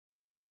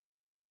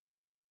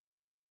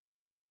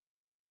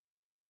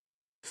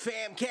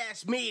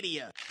Famcast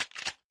Media.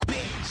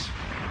 Bitch.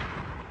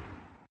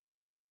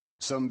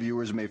 Some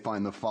viewers may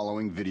find the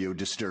following video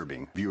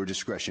disturbing. Viewer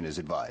discretion is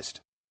advised.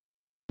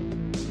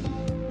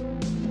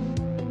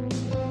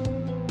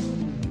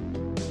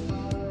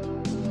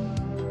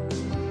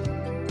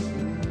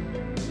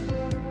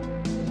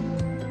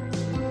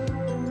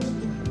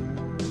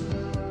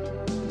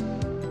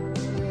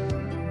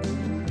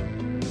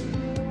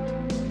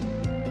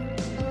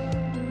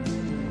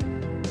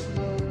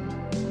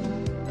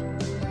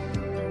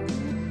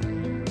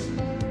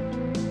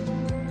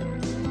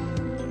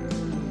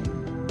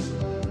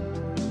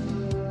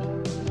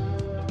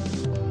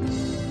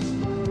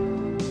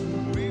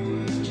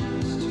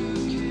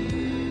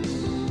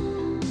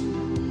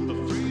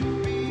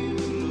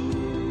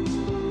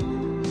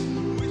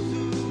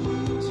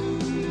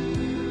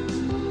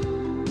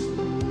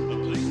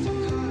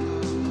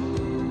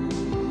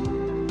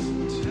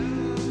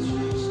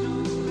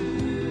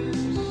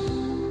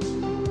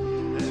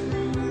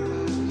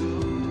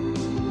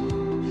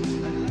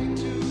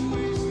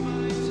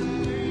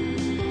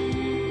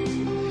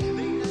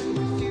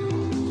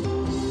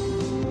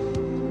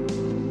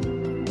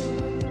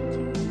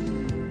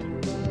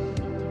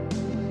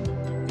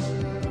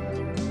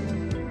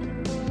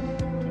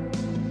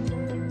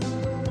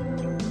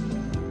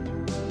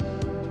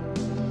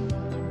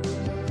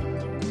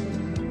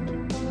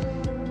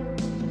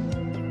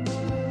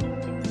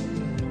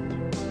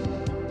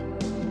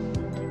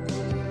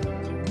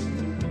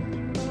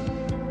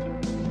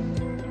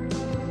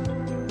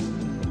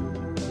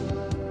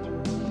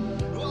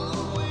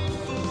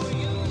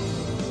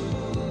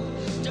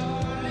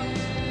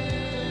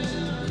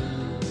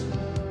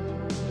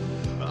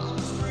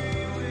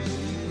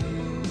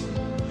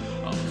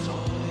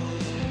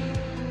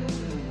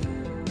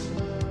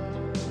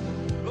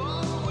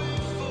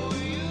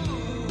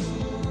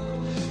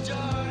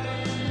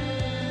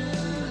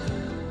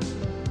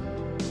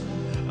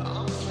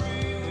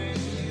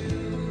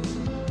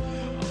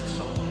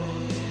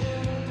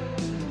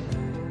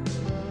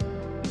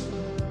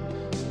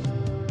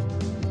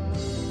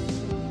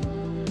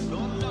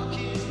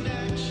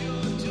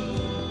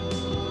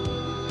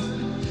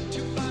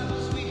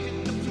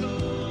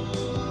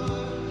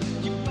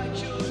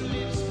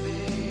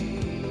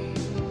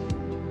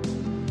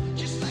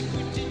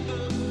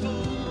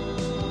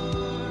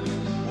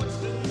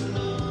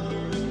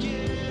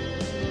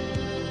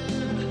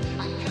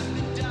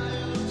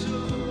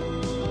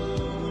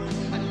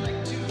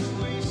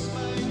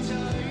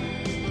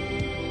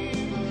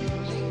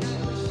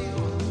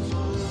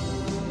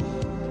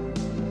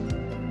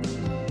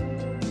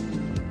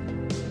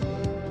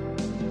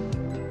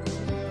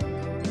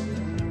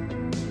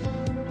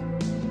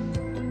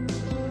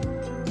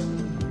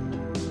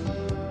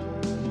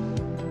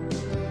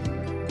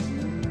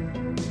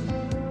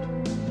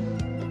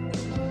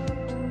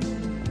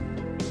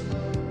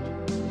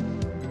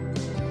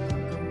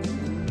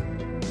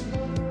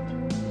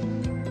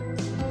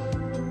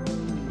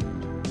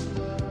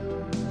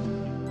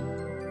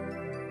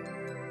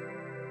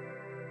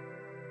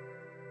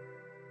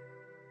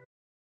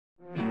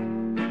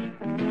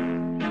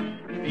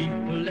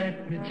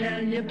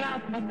 Tell you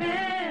about my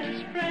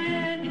best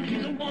friend.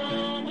 He's a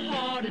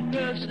warm-hearted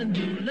person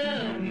who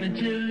loved me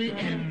till the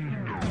end.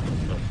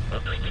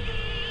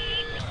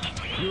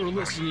 You're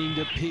listening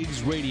to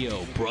Pigs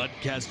Radio,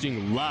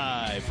 broadcasting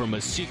live from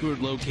a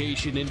secret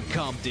location in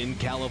Compton,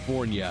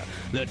 California.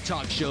 The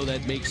talk show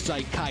that makes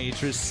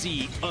psychiatrists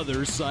see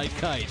other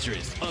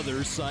psychiatrists,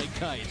 other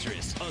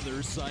psychiatrists,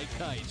 other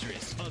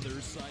psychiatrists,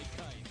 other psychiatrists.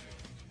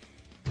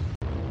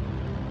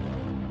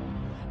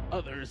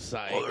 Other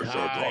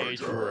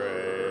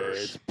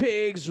psychiatrists.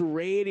 Pigs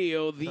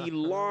Radio, the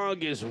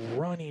longest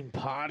running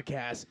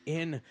podcast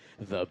in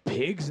the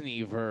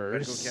Pigsniverse.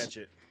 Better go catch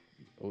it.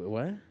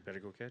 What? Better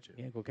go catch it.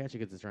 Yeah, go catch it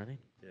because it's running.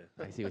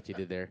 Yeah. I see what you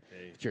did there.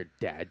 Hey. It's your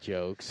dad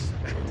jokes.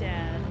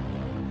 Dad.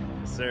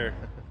 Yes, sir.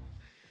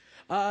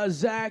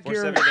 Zach,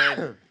 you're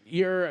 479.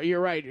 you're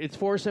right. It's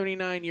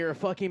 479. You're a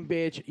fucking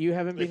bitch. You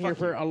haven't been here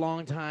for a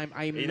long time.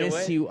 I You know miss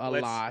what? you a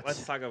Let's- lot.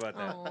 Let's talk about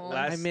that. Aw.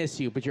 I miss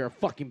you, but you're a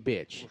fucking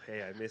bitch.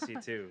 Hey, I miss you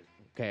too,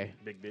 Okay.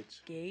 big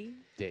bitch. Gay?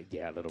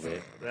 Yeah, a little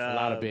bit. A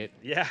lot of bit.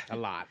 Yeah. A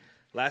lot.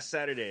 Last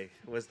Saturday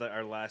was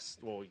our last,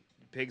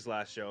 Pig's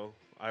last show.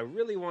 I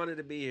really wanted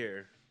to be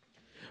here.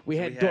 We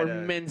So had we had,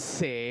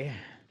 Dormense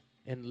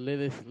and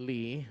Lilith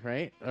Lee,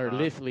 right? Or Uh-huh.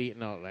 Lith Lee.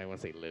 No, I want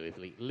to say Lilith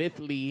Lee. Lith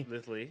Lee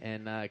Literally.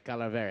 and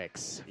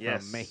Calaverex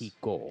Yes. from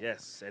Mexico.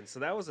 Yes, and so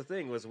that was the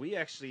thing, was we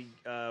actually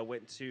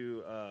went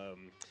to, it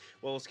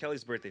was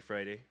Kelly's birthday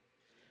Friday.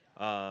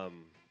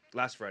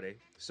 last Friday.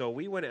 So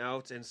we went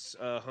out and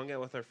hung out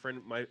with our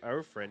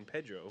friend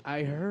Pedro.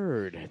 I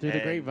heard through the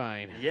And-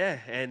 grapevine. Yeah,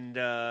 and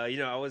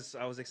I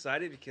was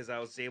excited because I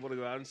was able to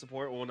go out and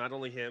support not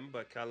only him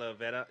but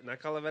Calaverex,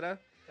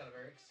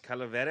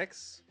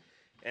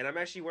 and I'm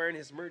actually wearing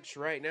his merch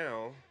right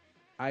now.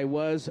 I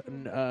was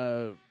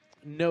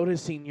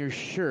noticing your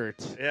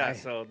shirt. Yeah,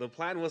 so the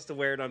plan was to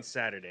wear it on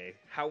Saturday.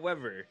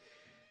 However,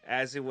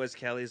 as it was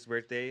Kelly's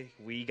birthday,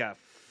 we got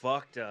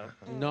fucked up,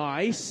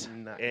 Nice.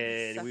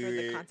 and Suffer we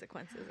the were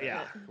consequences. Of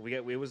yeah, it.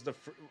 it was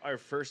our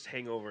first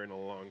hangover in a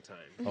long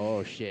time.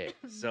 Oh shit.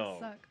 So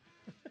Suck.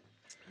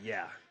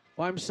 yeah,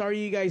 Well, I'm sorry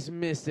you guys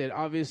missed it.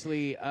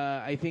 Obviously,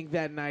 I think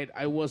that night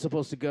I was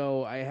supposed to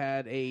go. I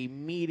had a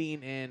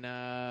meeting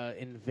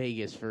in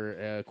Vegas for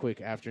a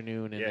quick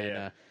afternoon, and Yeah, then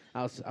yeah.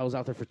 I was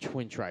out there for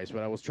Twin Tribes,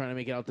 but I was trying to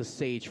make it out to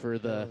Sage for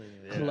the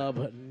yeah.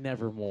 Club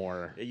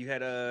Nevermore. you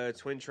had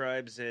Twin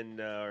Tribes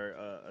and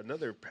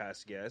another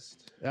past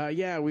guest.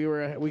 Yeah,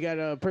 we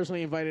got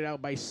personally invited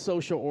out by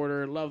Social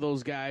Order. Love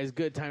those guys.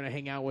 Good time to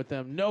hang out with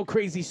them. No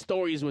crazy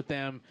stories with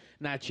them,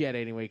 not yet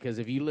anyway. Because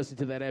if you listen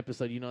to that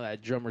episode, you know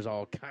that drummer's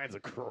all kinds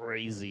of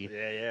crazy.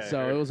 Yeah.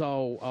 So it was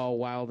all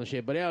wild and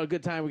shit. But yeah, a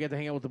good time. We got to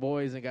hang out with the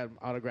boys and got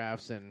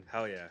autographs and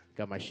Hell yeah.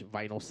 got my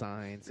vinyl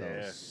signed. So I Yeah.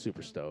 was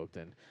super stoked.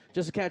 And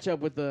just to catch up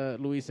with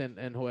Luis and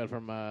Joel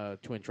from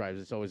Twin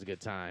Tribes, it's always a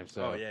good time.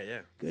 So Oh yeah.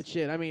 good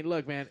shit. I mean,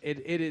 look, man, it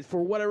is,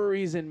 for whatever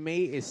reason, May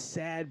is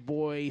sad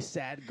boy,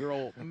 sad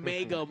girl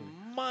mega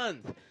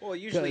month. Well,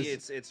 usually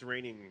 'Cause- it's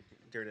raining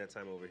during that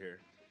time over here.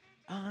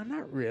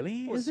 Not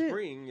really. Well, is it?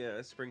 spring,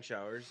 yeah, spring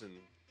showers and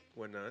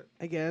whatnot.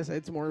 I guess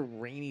it's more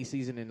rainy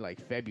season in like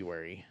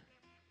February.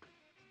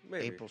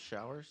 Maybe. April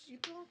showers.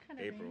 April kind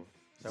of April.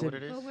 Is that what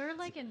it is? But we're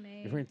like in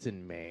May. It's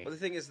in May. Well, the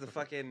thing is, the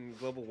fucking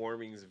global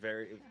warming is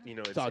very,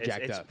 it's all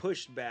jacked up.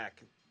 pushed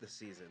back the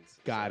seasons.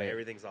 Got So it.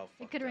 Everything's all It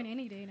fucked could rain up.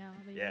 any day now.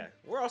 of the Yeah, year.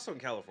 we're also in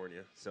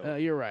California, so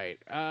You're right,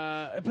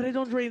 but it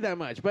don't rain that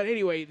much. But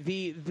anyway,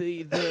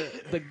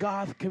 the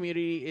goth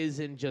community is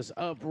in just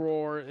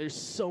uproar. There's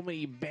so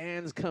many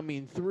bands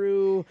coming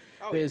through.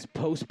 Oh, This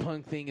post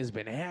punk thing has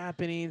been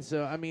happening.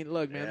 So I mean,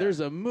 look, man, Yeah. there's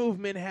a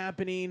movement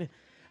happening.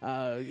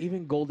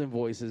 Even Golden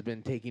Voice has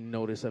been taking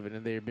notice of it,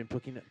 and they've been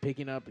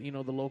picking up, the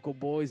local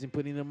boys and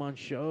putting them on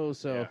shows.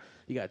 So Yeah.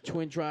 you got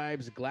Twin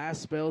Tribes, Glass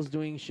Spells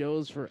doing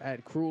shows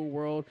at Cruel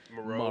World,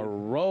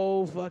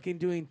 Moreau. fucking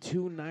doing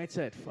 2 nights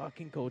at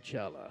fucking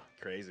Coachella.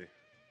 crazy.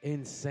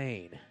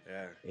 Insane.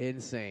 Yeah,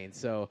 Insane.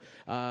 So,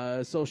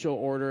 Social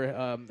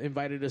Order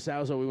invited us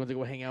out, so we went to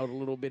go hang out a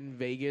little bit in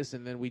Vegas,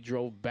 and then we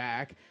drove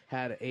back.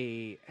 Had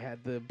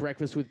the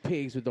breakfast with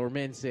pigs with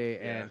Dormense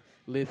and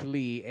Lith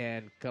Lee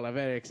and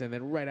Calaverex, and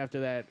then right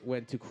after that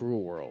went to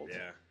Cruel World.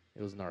 yeah,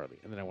 It was gnarly,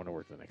 and then I went to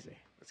work the next day.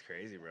 that's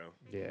crazy, bro.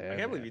 Yeah, I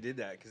can't believe man. you did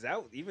that because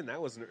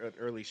that was an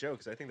early show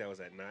because I think that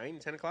was at 9,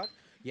 10 o'clock.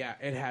 Yeah,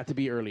 it had to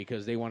be early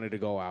because they wanted to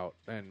go out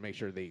and make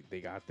sure they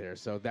got there.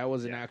 So that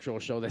was an Yeah. actual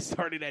show that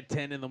started at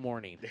 10 in the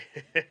morning.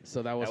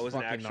 So that was an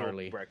fucking actual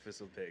gnarly.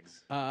 breakfast with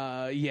pigs.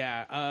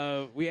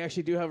 We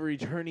actually do have a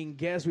returning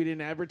guest. We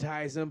didn't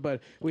advertise him,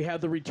 but we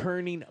have the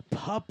returning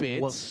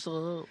Puppets, What's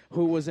up?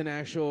 who was an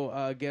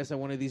actual guest at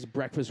one of these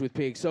Breakfast with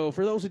Pigs. So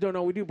for those who don't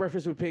know, we do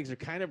Breakfast with Pigs, or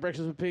kind of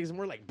Breakfast with Pigs, and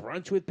we're like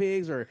Brunch with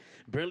Pigs, or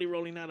barely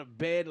rolling out of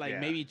bed, like Yeah.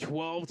 maybe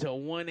 12 to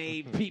 1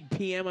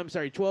 p.m. I'm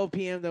sorry, 12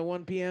 p.m. to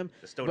 1 p.m.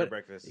 The stoner But-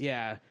 breakfast.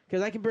 Yeah,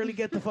 because I can barely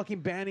get the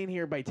fucking band in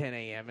here by 10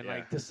 a.m. And Yeah.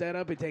 like to set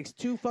up, it takes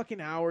 2 fucking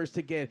hours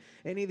to get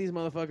any of these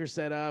motherfuckers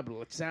set up,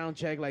 sound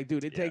check. Like,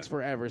 dude, it Yeah. takes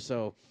forever.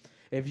 So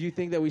if you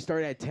think that we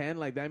start at 10,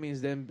 like that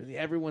means then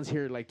everyone's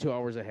here like 2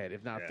 hours ahead,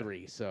 if not Yeah.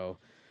 3. So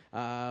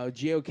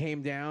Gio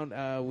came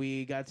down.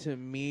 We got to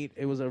meet.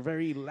 It was a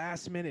very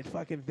last minute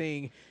fucking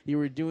thing. You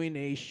were doing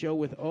a show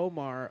with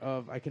Omar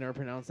of, I can never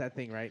pronounce that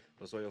thing right.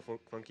 Los Oil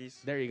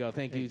Funkies. There you go.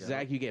 Thank you, go.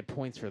 Zach. You get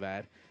points for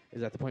that. Is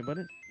that the point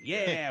button?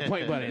 Yeah,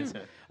 point buttons.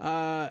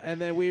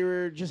 And then we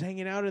were just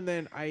hanging out, and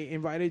then I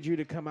invited you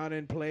to come out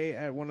and play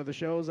at one of the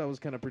shows I was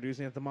kind of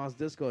producing at the Moss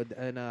Disco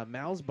and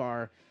Mal's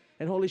Bar.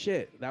 And holy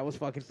shit, that was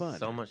fucking fun.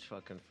 So much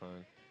fucking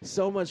fun.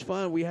 So much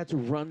fun. We had to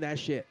run that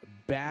shit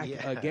back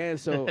Yeah. again.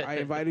 So I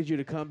invited you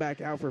to come back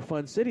out for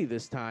Fun City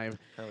this time.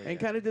 Hell And yeah.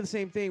 kind of did the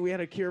same thing. We had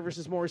a Cure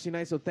versus Morrissey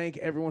night. So thank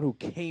everyone who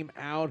came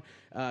out,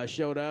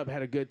 showed up,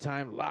 had a good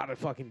time. A lot of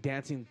fucking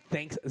dancing.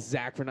 Thanks,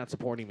 Zach, for not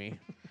supporting me.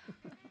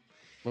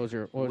 What was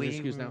your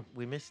excuse now?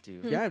 We missed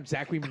you. Yeah,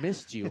 Zach, we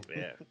missed you.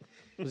 Yeah.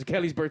 Was it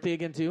Kelly's birthday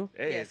again, too?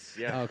 Hey, Yes. it's,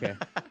 yeah. Oh, okay.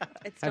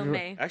 It's still Have you-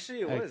 May.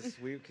 Actually, it Hey. was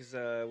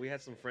because we had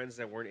some friends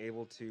that weren't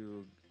able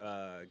to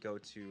go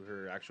to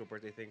her actual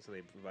birthday thing, so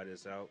they invited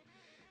us out,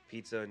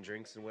 pizza and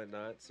drinks and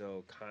whatnot.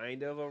 So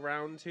kind of a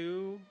round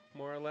 2,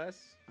 more or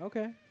less.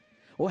 Okay.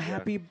 Well, Yeah.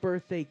 happy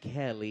birthday,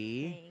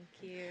 Kelly.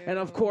 Thank you. And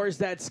of course,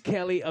 that's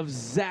Kelly of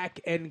Zach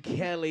and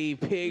Kelly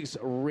Pigs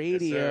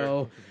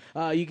Radio.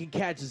 You can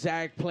catch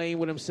Zach playing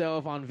with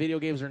himself on video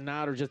games or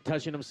not, or just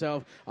touching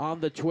himself on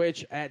the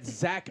Twitch at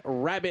Zach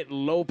Rabbit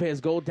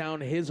Lopez. Go down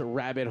his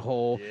rabbit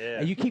hole. Yeah.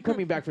 And you keep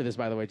coming back for this,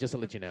 by the way, just to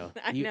let you know.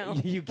 I know.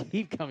 You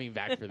keep coming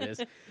back for this.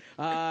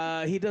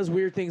 He does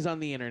weird things on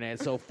the internet,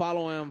 so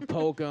follow him,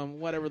 poke him,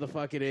 whatever the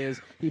fuck it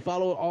is. He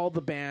followed all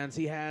the bands.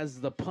 He has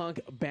the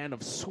punk band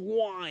of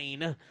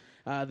Swine.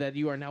 That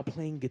you are now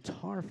playing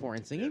guitar for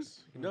and singing?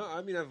 Yes. No,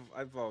 I mean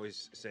I've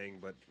always sang,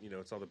 but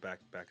it's all the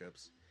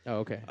backups. Oh,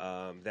 okay.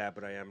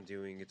 But I am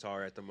doing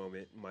guitar at the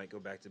moment. Might go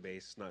back to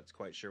bass. Not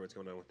quite sure what's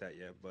going on with that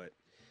yet, but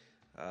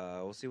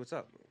we'll see what's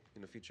up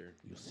in the future.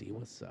 You'll see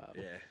what's up.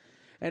 Yeah.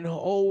 and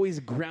always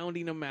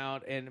grounding him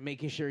out and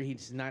making sure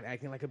he's not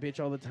acting like a bitch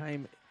all the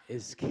time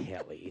is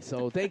Kelly.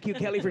 So thank you,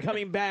 Kelly, for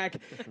coming back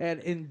and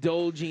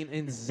indulging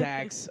in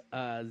Zach's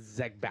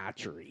Zach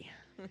Battery.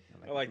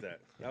 I like that.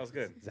 That was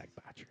good. Zach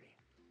Battery.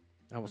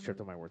 I almost tripped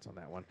on my words on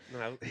that one.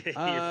 No, your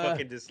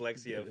fucking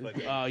dyslexia.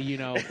 Fucking. You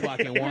know,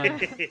 fucking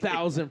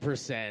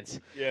 1,000%.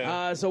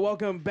 Yeah. So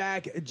welcome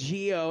back,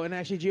 Gio. And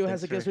actually, Gio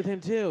has a guest with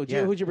him, too.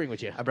 Gio, who'd you bring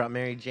with you? I brought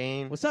Mary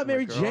Jane. What's up,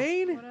 Mary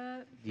Jane? What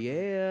up?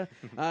 Yeah.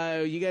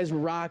 You guys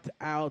rocked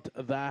out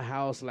the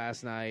house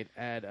last night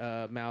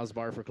at Mal's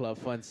Bar for Club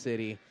Fun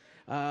City.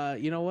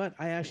 You know what?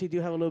 I actually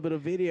do have a little bit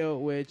of video,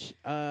 which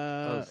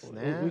snap.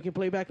 we can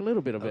play back a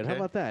little bit of it. Okay. How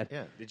about that?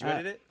 Yeah. Did you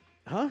edit it?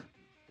 Huh?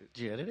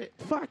 Did you edit it?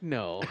 Fuck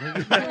no.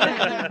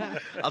 I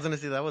was gonna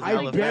say that was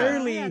hella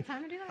fast. Yeah,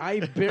 time to do that?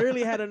 I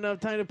barely had enough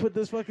time to put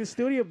this fucking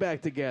studio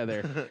back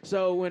together.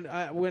 So when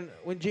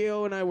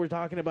Gio and I were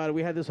talking about it,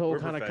 we had this whole We're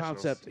kind of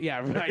professionals. concept.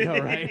 Yeah, I know,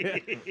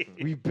 right?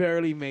 We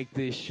barely make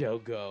this show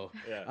go.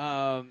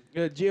 Yeah.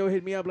 Gio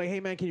hit me up like, "Hey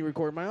man, can you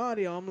record my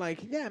audio?" I'm like,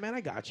 "Yeah, man, I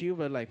got you."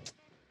 But like,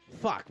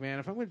 fuck, man,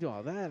 if I'm gonna do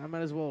all that, I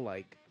might as well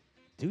like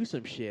do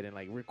some shit and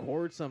like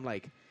record some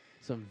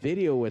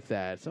video with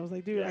that. So I was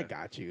like, dude, Yeah. I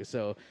got you.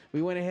 So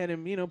we went ahead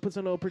and, put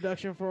some little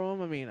production for him.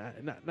 I mean,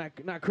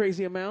 not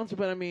crazy amounts,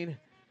 but I mean,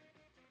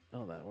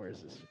 hold on, where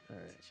is this? All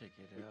right. Check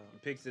it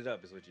out. Picked it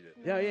up is what you did.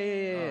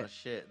 Yeah. Oh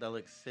shit, that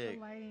looks sick.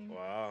 The lighting.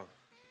 Wow.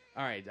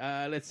 All right,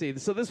 let's see.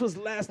 So this was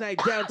last night,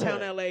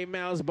 downtown LA,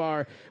 Mouse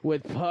Bar,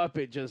 with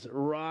Puppet just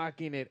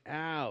rocking it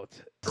out.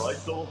 Try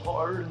so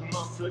hard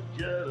not to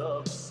get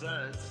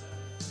upset.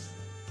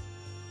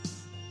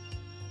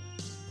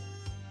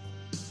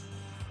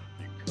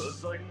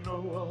 Because I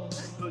know all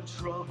the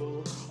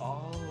trouble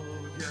I'll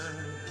get.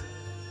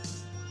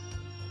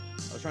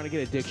 I was trying to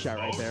get a dick shot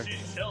right there. She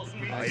tells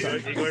me Are you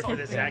going for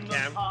the Zach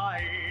cam?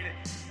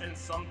 and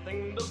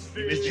something to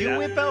Did you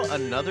whip out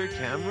another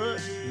camera?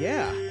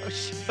 Yeah. Oh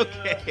shit.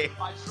 Okay.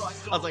 I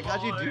was like,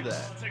 how'd you do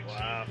that?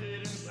 Wow.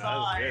 That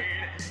was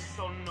good.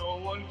 So no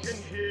one can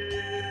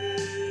hear.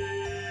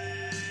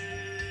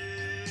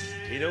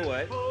 You know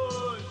what?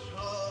 Push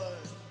hard.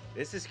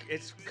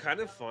 It's kind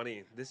of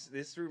funny.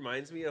 This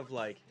reminds me of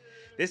like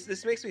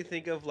this makes me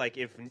think of like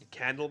if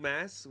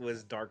Candlemass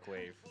was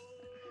Darkwave.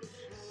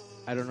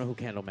 I don't know who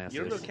Candlemass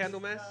You don't is. know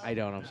Candlemass? I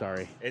don't, I'm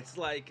sorry. It's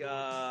like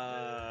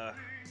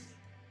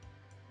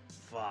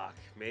fuck,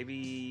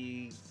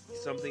 maybe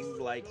something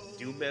like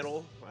doom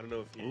metal. I don't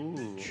know if you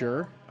Ooh.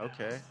 Sure.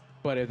 Okay.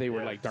 But if they were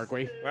Yeah. like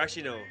Darkwave? Or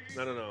actually no.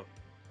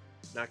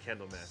 Not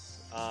Candlemass.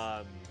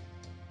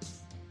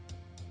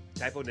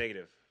 Typo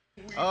Negative.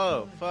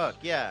 Oh fuck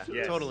yeah,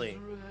 Yes. totally.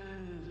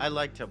 I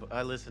listen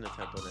to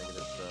Tempo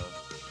Negative, so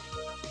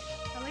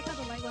I like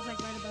how the light was like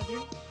right above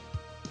you.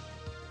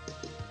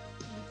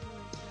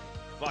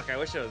 Fuck, I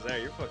wish I was there.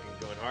 You're fucking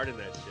going hard in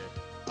that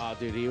shit. Oh,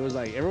 dude, he was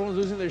like, everyone's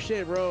losing their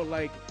shit, bro.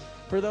 Like,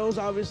 for those,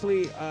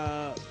 obviously,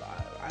 I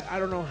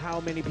don't know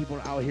how many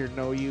people out here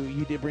know you.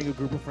 You did bring a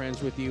group of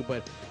friends with you,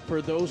 but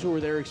for those who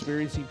were there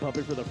experiencing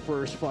Puppet for the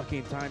first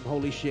fucking time,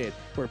 holy shit.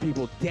 Were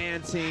people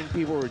dancing,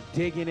 people were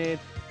digging it,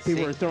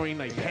 people were throwing,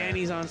 like,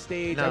 panties on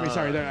stage. No. I'm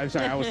sorry,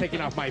 I was taking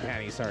off my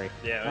panties, sorry.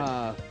 Yeah,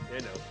 I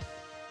know.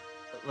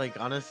 like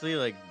honestly,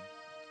 like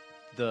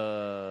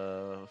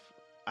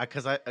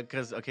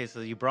okay, so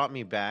you brought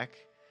me back,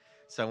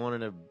 so I wanted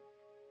to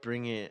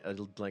bring it a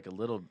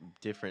little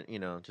different,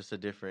 just a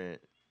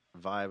different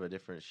vibe, a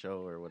different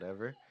show or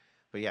whatever.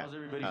 But yeah, How's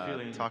everybody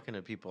feeling? talking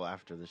to people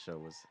after the show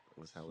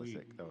was hella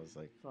sick. That was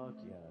like, Fuck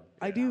yeah.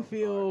 I do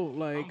feel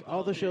like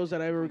all the shows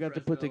that I ever got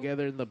to put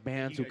together and the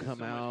bands who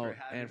come out,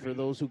 and for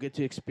those who get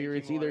to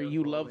experience, either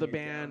you love the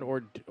band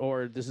or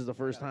this is the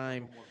first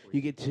time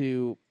you get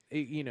to,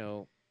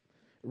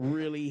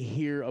 really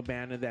hear a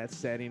band in that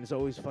setting. It's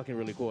always fucking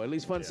really cool. At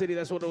least Fun City,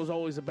 that's what it was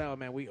always about,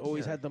 man. We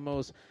always had the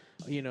most,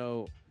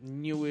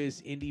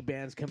 newest indie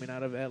bands coming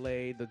out of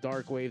LA, the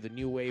dark wave, the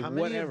new wave, how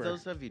many whatever. of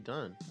those have you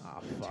done?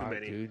 Oh, fuck,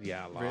 many. dude.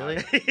 Yeah, a lot.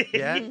 Really?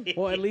 Yeah.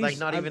 Well, at least Like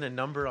not even a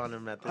number on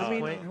them at this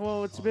point.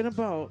 well, it's been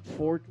about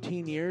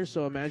 14 years,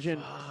 so imagine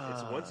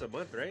It's once a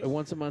month, right?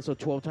 once a month, so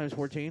 12 times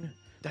 14.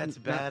 That's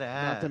Not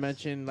badass. to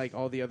mention like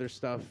all the other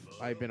stuff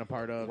I've been a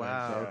part of. and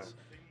Wow. so it's-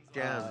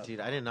 Damn, dude,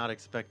 I did not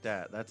expect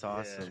that. That's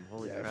awesome.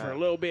 Holy yeah, crap. for a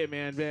little bit,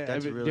 man. That's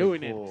I've been really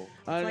doing cool.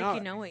 it. It's like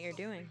you know what you're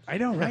doing. I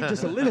know, right?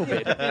 Just a little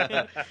bit.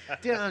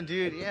 Damn,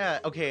 dude. Yeah.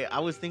 Okay, I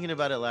was thinking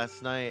about it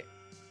last night.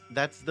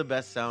 That's the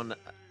best sound.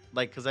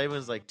 Like, because I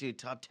was like, dude,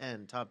 top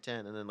 10.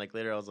 And then, like,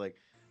 later I was like,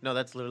 no,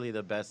 that's literally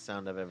the best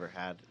sound I've ever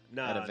had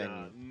at a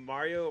venue.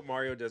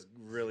 Mario does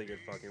really good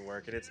fucking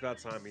work, and it's about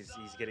time he's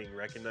getting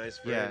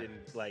recognized for Yeah. it. And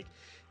like,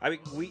 I mean,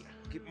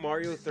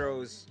 Mario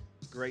throws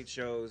great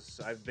shows.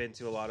 I've been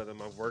to a lot of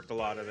them. I've worked a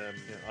lot of them.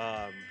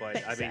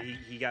 But I mean,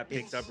 he got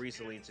picked up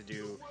recently to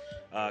do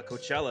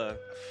Coachella.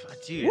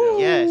 Dude, Woo!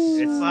 yes.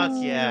 It's- Fuck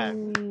yeah.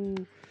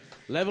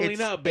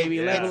 Leveling up, baby.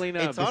 Leveling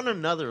up. It's on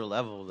another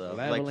level, though.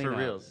 Like, Leveling for up.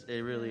 reals.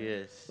 It really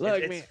is.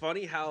 Look, It's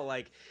funny how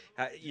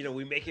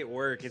we make it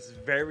work. It's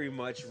very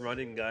much run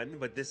and gun,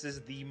 but this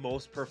is the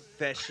most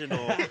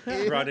professional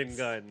run and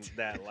gun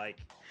that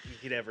you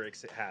could ever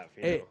have.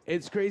 You know?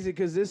 It's crazy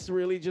because this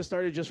really just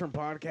started just from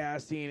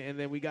podcasting, and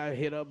then we got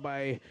hit up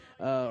by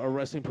a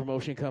wrestling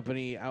promotion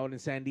company out in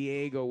San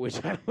Diego,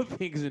 which I don't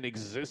think is in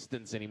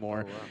existence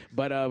anymore. Oh,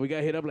 wow. But we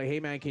got hit up like, hey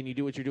man, can you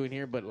do what you're doing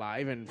here, but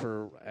live and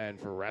for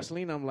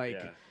wrestling? I'm like,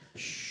 Yeah.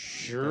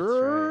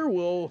 sure,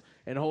 well,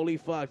 and holy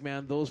fuck,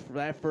 man,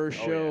 that first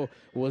Oh, show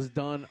was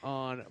done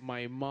on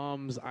my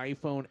mom's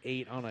iPhone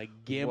 8 on a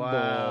gimbal.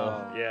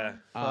 Wow. Yeah.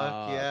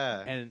 Fuck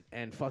yeah.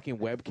 and fucking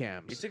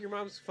webcams. You took your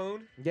mom's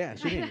phone? Yeah,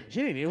 she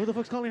didn't need it. Who the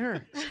fuck's calling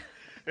her?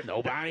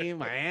 Nobody.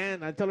 My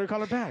aunt. I tell her to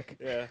call her back.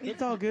 Yeah.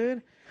 It's all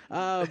good.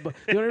 But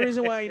the only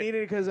reason why I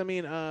needed it because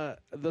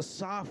the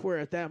software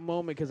at that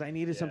moment because I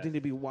needed something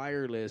to be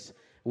wireless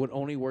would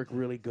only work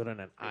really good on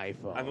an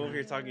iPhone. I'm over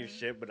here talking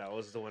shit, but I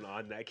was the one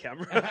on that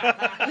camera.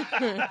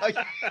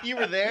 You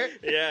were there?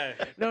 Yeah.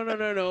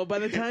 No. By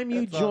the time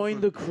you That's joined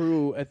awesome. the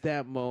crew at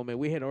that moment,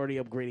 we had already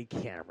upgraded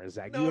cameras.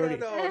 Zach. You already-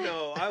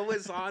 No. I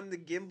was on the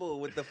gimbal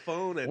with the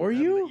phone. And, Were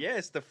you?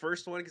 Yes, the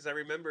first one because I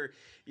remember.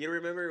 You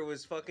remember it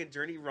was fucking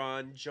Journey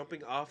Ron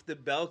jumping off the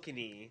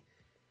balcony.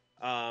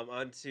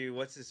 Onto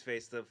what's his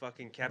face, the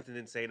fucking Captain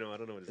Insano. I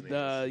don't know what his name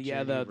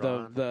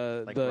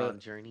is. Like Ron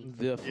Journey?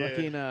 the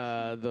fucking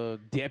the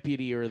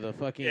deputy or the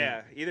fucking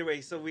Yeah. Either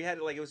way, so we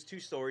had like it was two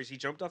stories. He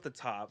jumped off the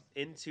top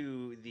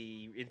into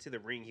the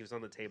ring. He was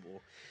on the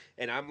table,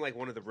 and I'm like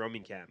one of the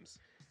roaming cams.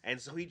 And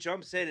so he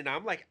jumps in, and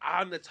I'm like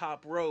on the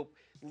top rope,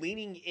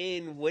 leaning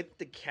in with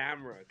the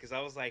camera because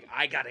I was like,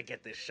 I gotta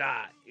get this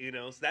shot, you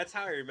know. So that's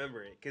how I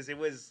remember it because it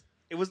was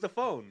the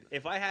phone.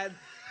 If I had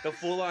the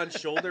full-on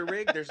shoulder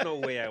rig, there's no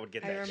way I would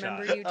get I that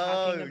remember shot. you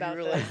talking you about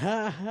were this.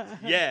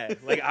 Yeah,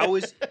 like I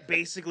was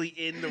basically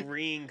in the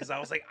ring because I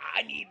was like,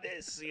 I need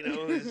this, you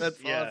know.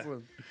 That's Yeah.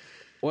 awesome.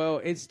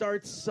 Well, it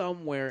starts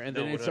somewhere and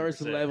then No, it starts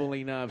 100%.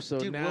 leveling up. So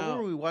Dude, now what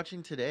were we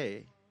watching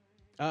today?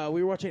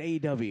 we were watching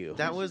AEW.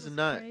 That was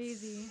nuts.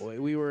 Crazy.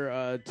 We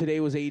were today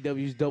was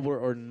AEW's Double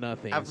or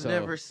Nothing. I've so,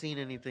 never seen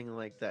anything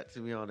like that, to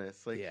be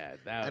honest. Like, Yeah,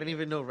 I didn't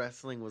even know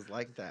wrestling was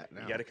like that.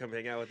 Now. You got to come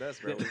hang out with us,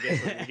 bro. We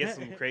get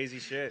some crazy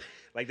shit.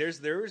 Like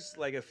there was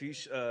like a few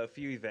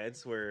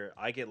events where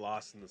I get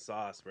lost in the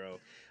sauce, bro.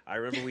 I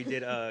remember we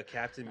did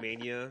Compton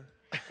Mania,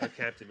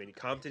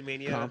 Compton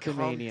Mania.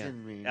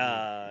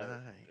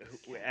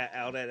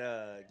 out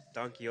at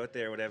Don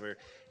Quixote or whatever.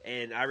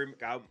 And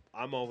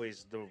I'm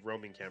always the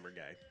roaming camera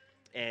guy.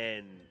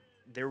 And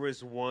there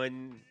was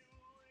one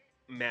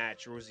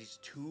match where it was these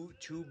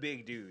two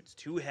big dudes,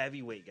 two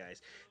heavyweight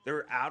guys.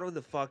 They're out of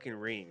the fucking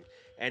ring.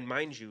 And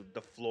mind you,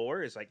 the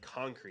floor is like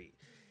concrete.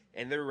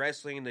 And they're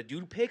wrestling and the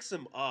dude picks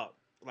them up.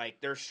 Like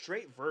they're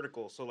straight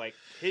vertical. So like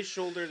his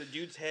shoulder, the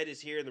dude's head is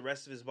here and the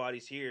rest of his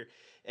body's here.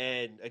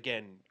 And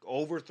again,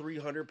 over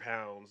 300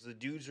 pounds. The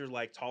dudes are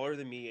like taller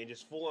than me and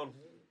just full on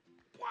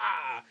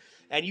wah!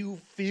 And you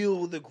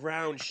feel the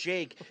ground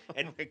shake.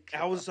 And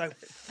I was like,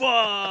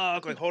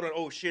 fuck. Like, hold on.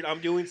 Oh, shit,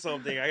 I'm doing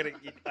something. I gotta,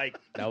 like.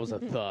 That was a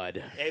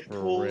thud. It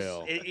for pulls.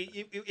 real.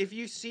 If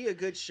you see a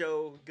good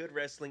show, good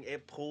wrestling,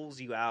 it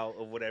pulls you out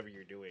of whatever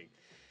you're doing.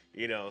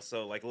 You know,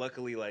 so, like,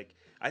 luckily, like,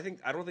 I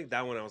don't think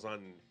that one I was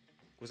on.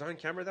 Was I on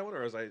camera that one,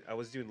 or I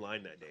was doing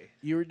line that day?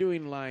 You were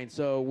doing line.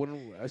 So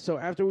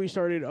after we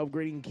started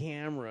upgrading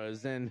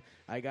cameras, then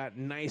I got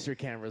nicer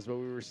cameras, but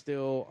we were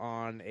still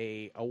on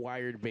a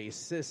wired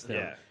based system.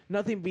 Yeah.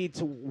 Nothing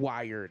beats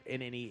wired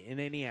in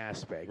any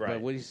aspect.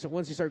 Right. But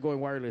once you start going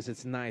wireless,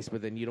 it's nice,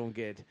 but then you don't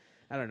get.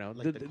 I don't know.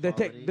 Like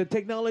The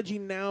technology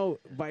now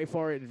by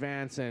far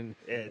advanced, and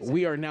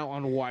we are now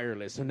on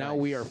wireless. So now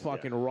we are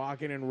fucking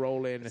rocking and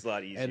rolling. It's a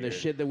lot easier. And the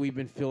shit that we've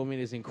been filming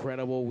is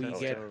incredible. We That's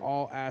get dope.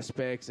 all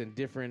aspects and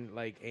different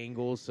like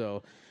angles.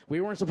 So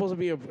we weren't supposed to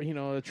be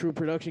a true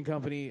production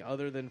company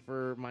other than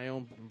for my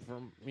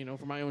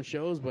own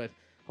shows. But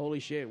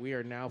holy shit, we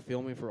are now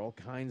filming for all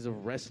kinds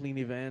of wrestling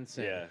events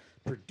and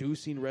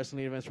producing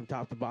wrestling events from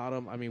top to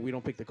bottom. I mean, we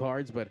don't pick the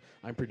cards, but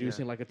I'm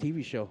producing like a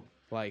TV show,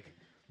 like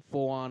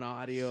full on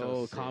audio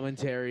So sick.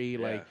 commentary.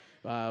 Yeah.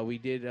 Like we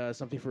did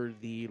something for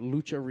the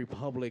Lucha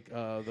Republic,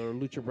 the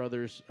Lucha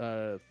Brothers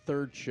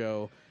third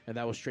show, and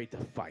that was straight to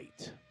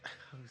fight.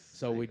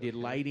 So we did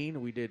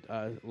lighting, we did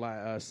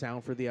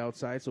sound for the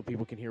outside so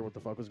people can hear what the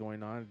fuck was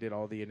going on. Did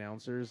all the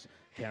announcers,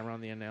 camera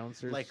on the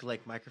announcers,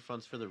 like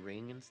microphones for the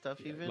ring and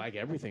stuff, even like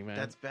everything, man.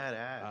 That's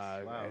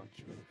badass. Wow.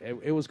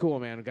 It was cool,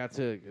 man.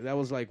 That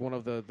was like one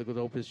of the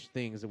dopest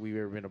things that we've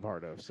ever been a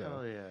part of. So,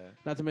 Hell yeah.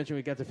 not to mention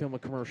we got to film a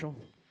commercial.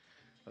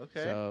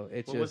 Okay. So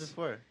it's what was it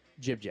for?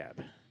 Jib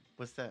Jab.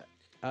 What's that?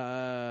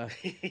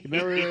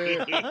 Remember?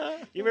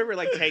 You remember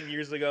like 10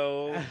 years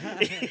ago?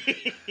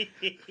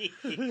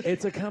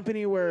 It's a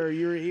company where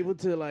you're able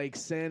to like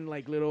send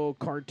like little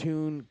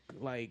cartoon,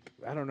 like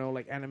I don't know,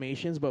 like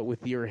animations, but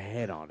with your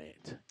head on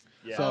it.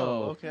 Yeah. So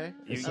okay.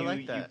 You, I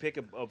like you that. pick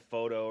a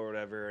photo or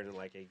whatever, and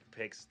like it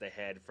picks the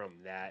head from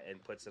that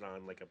and puts it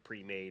on like a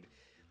pre-made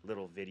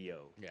little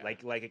video. Yeah.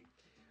 Like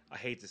I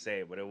hate to say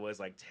it, but it was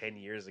like 10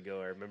 years ago.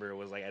 I remember it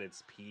was like at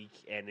its peak,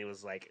 and it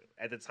was like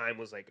at the time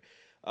was like,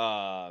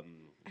 I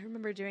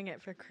remember doing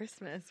it for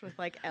Christmas with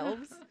like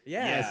elves.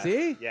 Yeah,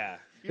 see? Yeah.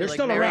 They're like,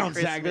 still "Merry around,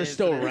 Zach. They're Christmas,"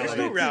 still and around. It's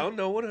still around,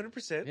 no,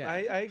 100%. Yeah.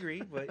 I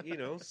agree, but you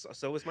know,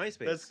 so was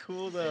MySpace. That's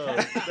cool though.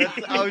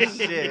 Oh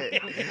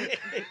shit.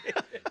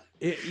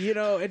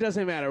 It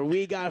doesn't matter.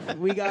 We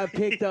got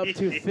picked up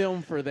to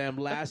film for them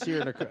last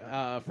year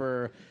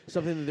for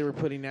something that they were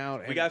putting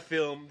out. We got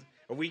filmed,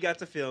 or we got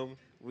to film.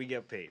 We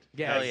get paid.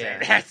 Yeah, Hell yeah.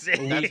 That's it.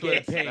 We That's get what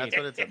it's, paid. that's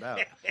what it's about.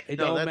 It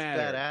No, don't that's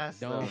matter. badass,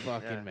 Don't though.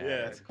 fucking Yeah. matter.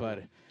 Yeah, that's cool.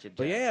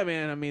 But yeah,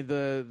 man. I mean,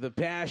 the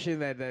passion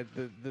that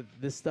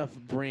this stuff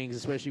brings,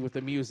 especially with the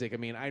music. I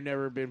mean, I've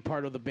never been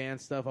part of the band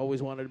stuff. I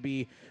always wanted to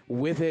be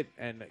with it,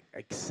 and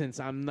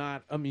since I'm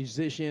not a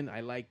musician,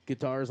 I like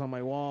guitars on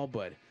my wall,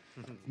 but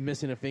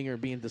missing a finger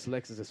and being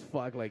dyslexic as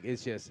fuck, like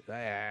it's just.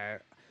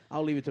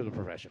 I'll leave it to the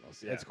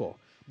professionals. Yeah. That's cool.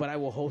 But I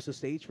will host a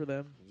stage for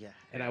them, Yeah.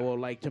 and I will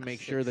like to make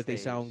sick sure that they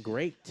stage. sound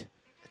great.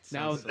 It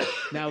Now, sounds so-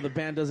 now the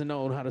band doesn't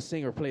know how to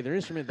sing or play their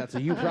instrument. That's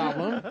a you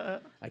problem.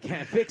 I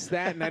can't fix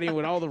that, not even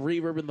with all the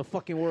reverb in the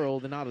fucking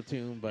world and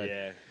auto-tune. But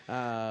Yeah.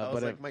 I was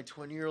but like, my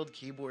 20-year-old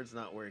keyboard's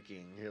not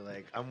working. You're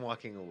like, I'm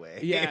walking away.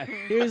 yeah,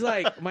 he was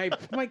like, my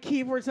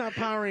keyboard's not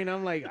powering.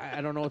 I'm like,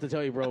 I don't know what to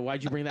tell you, bro.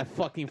 Why'd you bring that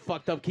fucking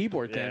fucked up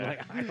keyboard then? Yeah.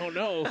 Like, I don't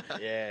know.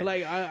 Yeah.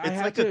 Like, I It's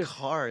have like to. a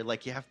car.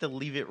 Like you have to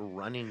leave it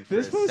running for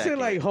This a fool second. said,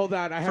 like, hold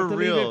on, I have For to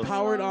leave real. it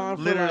powered on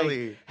for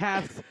Literally. like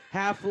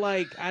half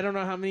like I don't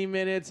know how many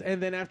minutes,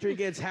 and then after it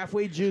gets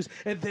halfway juice,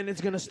 and then it's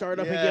gonna start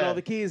up and get Yeah. all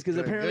the keys because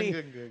Good, apparently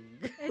good, good,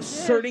 good. It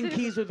certain did.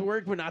 keys would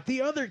work, but not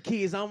the other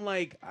keys. I'm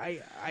like, I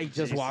just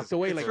Jesus. walked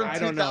away. It's Like from I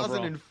don't know, bro.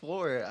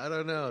 2004. I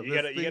don't know. You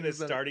This got a thing is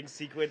not- starting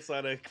sequence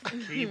on a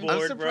keyboard,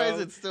 I'm surprised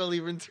bro. it still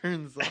even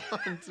turns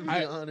on. To be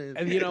honest,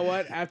 And you know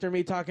what? After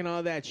me talking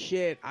all that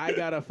shit, I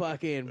got a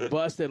fucking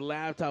busted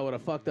laptop with a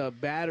fucked up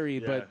battery,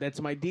 Yeah. but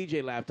that's my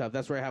DJ laptop.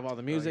 That's where I have all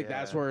the music. yeah,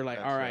 That's where, like,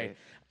 that's all right. right.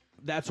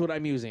 That's what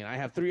I'm using. I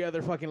have 3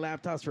 other fucking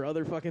laptops for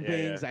other fucking Yeah,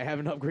 things. yeah. I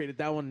haven't upgraded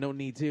that one. No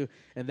need to.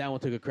 And that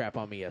one took a crap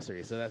on me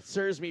yesterday. So that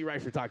serves me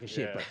right for talking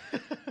shit. Yeah.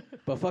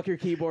 But fuck your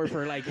keyboard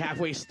for like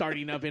halfway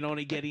starting up and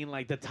only getting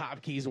like the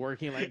top keys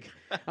working. Like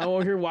I'm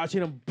over here watching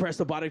them press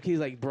the bottom keys.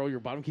 Like, bro, your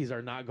bottom keys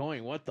are not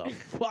going. What the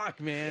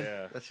fuck, man?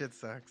 Yeah. that shit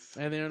sucks.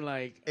 And they're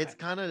like, It's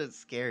kind of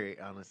scary,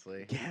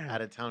 honestly. Yeah.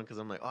 Out of town, because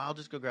I'm like, oh, I'll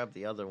just go grab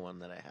the other one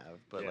that I have.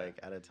 But Yeah. like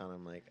out of town,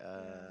 I'm like,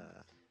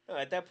 No,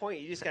 at that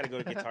point, you just got to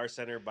go to Guitar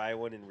Center, buy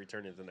one, and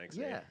return it the next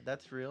day. yeah,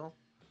 that's real.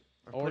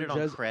 Or Put it on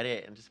just-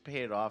 credit and just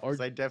pay it off. or-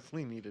 Because I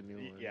definitely need a new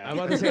one. Yeah. I'm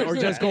about to say, or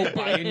just go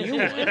buy a new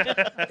one.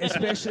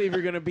 Especially if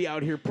you're gonna be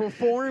out here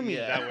performing.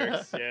 Yeah. That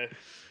works. Yeah.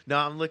 No,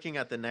 I'm looking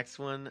at the next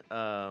one.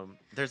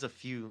 There's a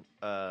few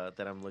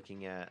that I'm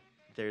looking at.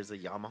 There's a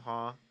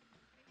Yamaha,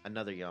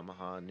 another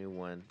Yamaha, a new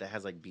one that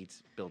has like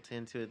beats built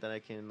into it that I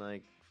can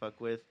like fuck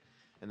with,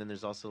 and then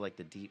there's also like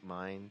the Deep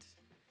Mind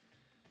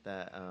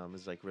that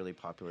is like really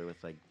popular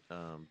with like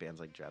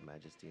bands like Drab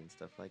Majesty and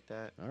stuff like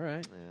that. All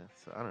right. Yeah,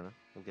 so I don't know.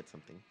 We'll get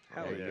something.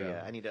 Hell There you go.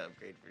 yeah. I need to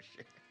upgrade for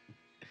sure.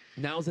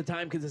 Now's the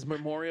time because it's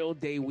Memorial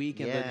Day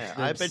weekend. Yeah,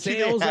 the I bet you they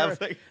sales have, are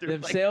like, they're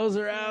them like- sales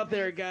are out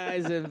there,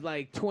 guys. And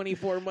like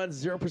 24 months,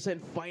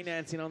 0%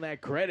 financing on that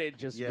credit.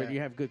 Just Yeah. but you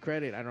have good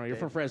credit. I don't know. You're Yeah.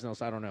 from Fresno,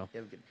 so I don't know.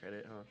 You have good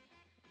credit, huh?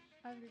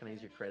 Can I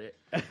use your credit?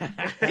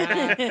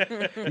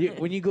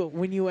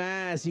 When you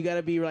ask, you got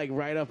to be like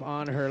right up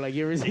on her. Like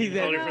you ever see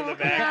Hold that? it from the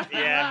back.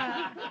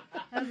 Yeah.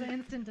 That was an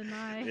instant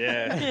deny.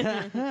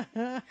 Yeah.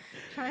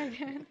 Try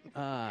again.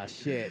 Ah,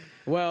 shit.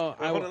 Well,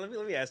 Well, hold on,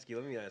 let me ask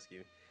you.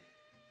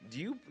 Do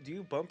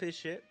you bump his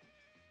shit?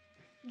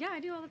 Yeah, I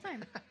do all the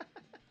time.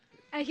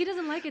 And he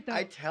doesn't like it though.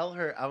 I tell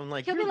her, I'm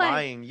like, He'll you're be like,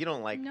 lying. You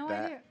don't like no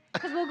that. idea.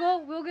 Because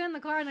we'll get in the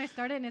car and I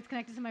start it and it's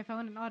connected to my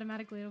phone and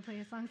automatically it'll play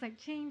a song. It's like,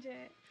 change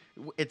it.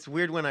 It's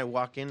weird when I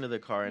walk into the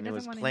car and it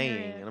was doesn't wanna hear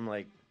playing, it. and I'm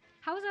like,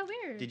 How is that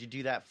weird? did you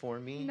do that for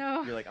me?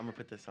 No. You're like, I'm gonna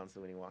put this on so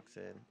when he walks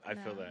in. I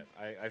feel No. that.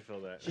 I feel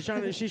that. she's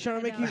trying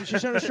to make know. you. She's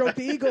trying to stroke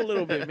the ego a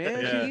little bit,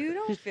 man. Yeah. You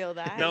don't feel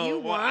that. No, you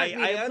well, want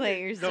me to play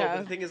your No, stuff.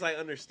 but the thing is, I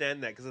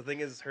understand that because the thing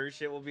is, her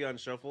shit will be on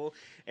shuffle,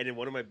 and then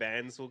one of my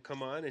bands will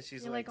come on, and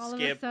she's You're like, like all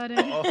skip. of a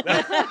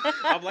sudden.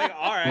 I'm like,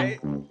 all right.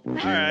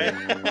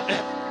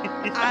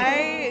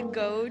 I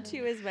go to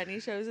as many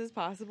shows as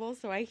possible,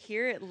 so I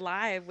hear it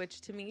live,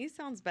 which to me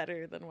sounds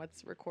better than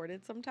what's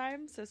recorded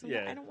sometimes. So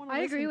sometimes Yeah. I don't want to. I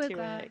agree with to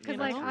that it, because you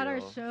like know? at our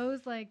Real.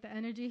 shows, like the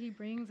energy he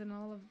brings and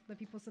all of the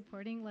people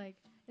supporting, like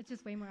it's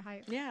just way more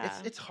hype. yeah,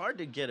 It's hard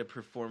to get a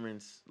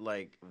performance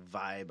like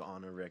vibe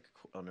on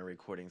a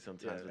recording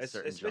sometimes Yeah, with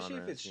certain especially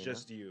genres, if it's you know?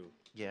 just you.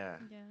 yeah.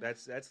 Yeah.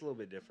 That's a little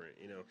bit different,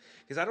 you know.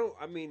 Because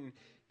I mean,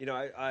 you know,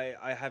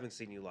 I haven't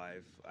seen you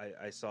live.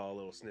 I saw a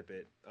little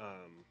snippet,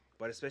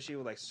 but especially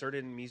with like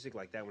certain music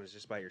like that when it's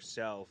just by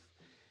yourself,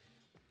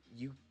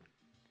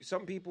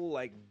 some people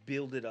like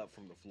build it up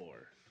from the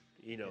floor.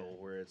 You know,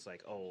 where it's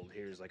like, oh,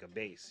 here's like a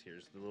bass,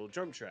 here's the little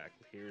drum track,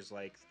 here's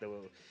like the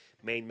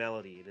main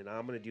melody, and then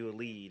I'm gonna do a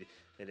lead,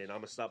 and then I'm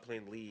gonna stop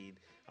playing the lead,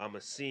 I'm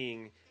gonna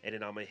sing, and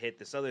then I'm gonna hit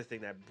this other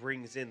thing that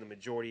brings in the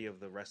majority of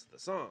the rest of the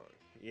song.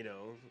 You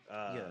know,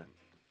 Yeah.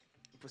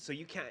 so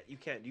you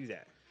can't do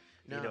that.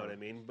 You No. know what I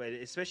mean? But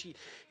especially,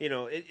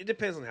 it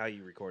depends on how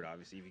you record.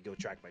 Obviously, if you go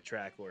track by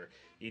track or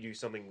you do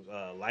something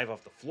live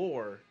off the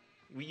floor,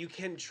 you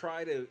can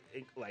try to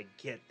like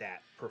get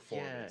that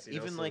performance. Yeah,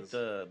 even like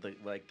the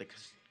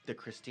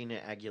Christina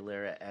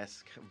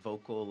Aguilera-esque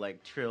vocal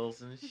like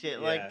trills and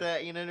shit like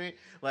that. You know what I mean?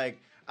 Like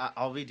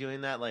I'll be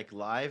doing that like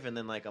live, and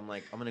then like I'm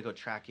gonna go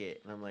track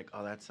it, and I'm like,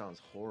 oh, that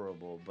sounds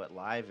horrible. But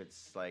live,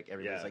 it's like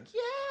everybody's like,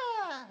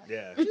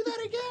 yeah, do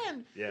that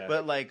again. Yeah.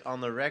 But like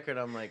on the record,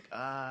 I'm like,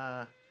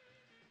 how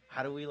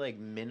do we like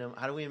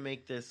how do we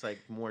make this like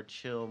more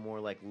chill,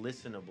 more like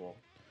listenable?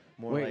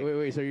 More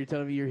Wait. So you're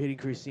telling me you're hitting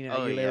Christina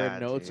Aguilera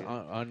notes dude.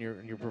 on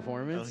your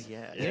performance? Oh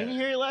yeah. Didn't you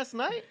hear it last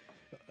night?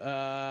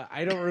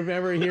 I don't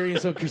remember hearing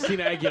some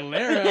Christina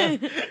Aguilera.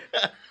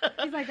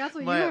 He's like, that's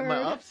what my, you heard.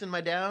 My ups and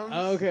my downs.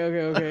 Oh,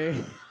 okay.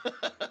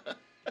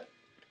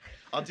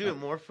 I'll do it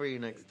more for you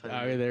next time.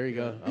 Okay, there you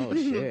go. Oh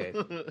shit!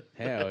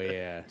 Hell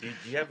yeah! Do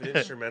you have an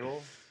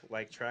instrumental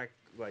like track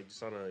like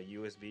just on a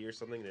USB or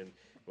something? Then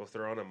we'll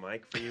throw on a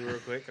mic for you real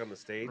quick on the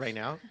stage Right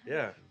now?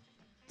 Yeah.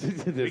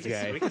 This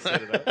guy. We can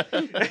set it up.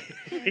 I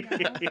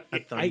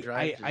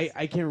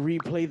can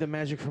replay the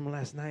magic from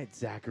last night,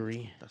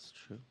 Zachary. That's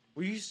true.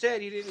 Well, you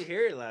said you didn't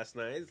hear it last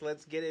night.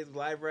 Let's get it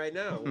live right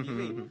now. What do you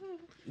mean?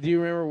 Do you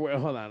remember?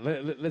 Hold on.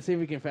 Let's see if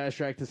we can fast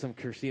track to some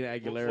Christina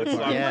Aguilera. What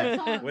song?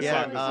 Yeah. What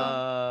Yeah, song?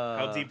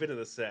 How deep into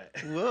the set?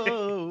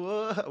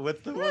 Whoa.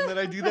 What's the one that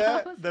I do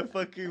that? The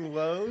fucking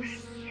lows?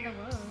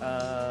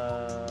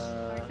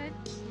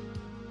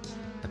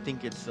 I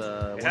think it's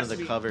one of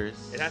the covers.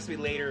 It has to be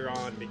later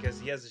on because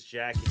he has his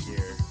jacket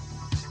here.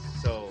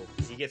 So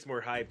he gets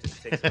more hyped and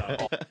takes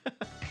it off.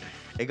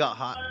 It got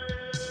hot.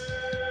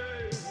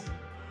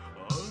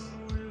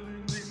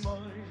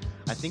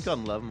 I think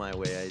on Love My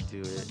Way I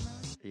do it.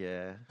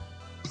 Yeah.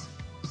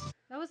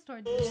 That was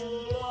towards the end.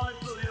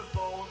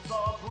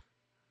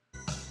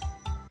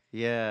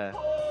 Yeah.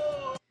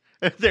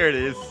 There it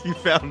is. You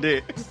found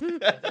it.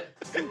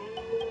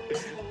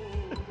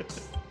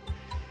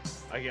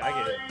 I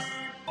get it.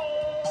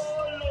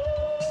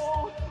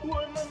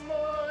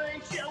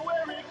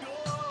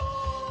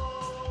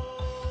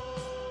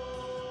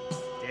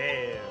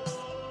 Damn.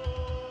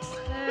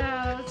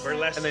 Yeah,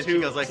 Burlesque And then 2, she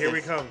goes like here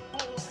this. we come.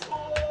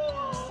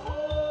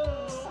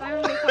 I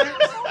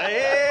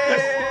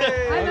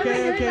remember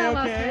hearing that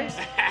last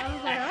night. I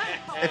was like,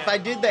 ah. If I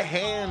did the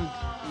hand,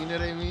 you know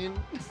what I mean?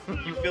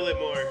 You feel it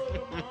more.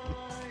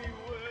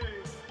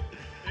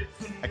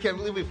 I can't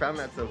believe we found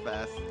that so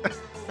fast.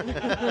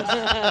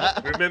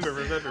 Remember.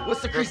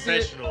 What's the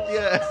professionals?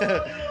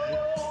 Yeah.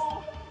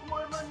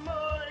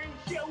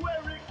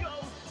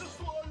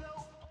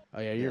 Oh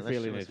yeah, you're that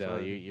feeling shit was it though.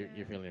 fun.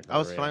 You're feeling it. I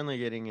was for real. finally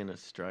getting in a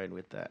stride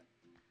with that.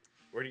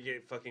 Where do you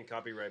get fucking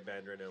copyright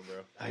banned right now,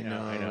 bro? I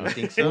know. I know. You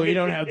think so? Well, you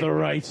don't have the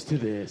rights to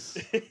this.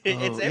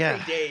 It's every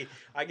yeah. day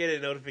I get a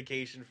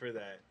notification for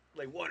that.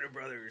 Like Warner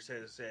Brothers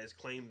says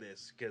claim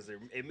this because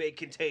it may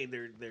contain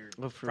their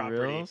Oh, for property.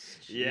 real?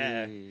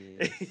 Yeah.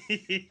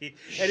 Jeez.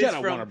 Shut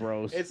up, Warner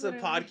Bros. It's a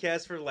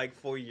podcast for like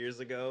 4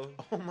 years ago.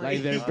 Oh my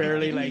Like they're God.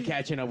 barely like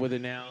catching up with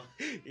it now.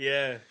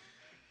 Yeah.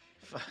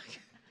 Fuck.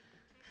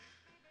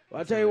 Well,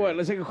 I'll tell you what.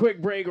 Let's take a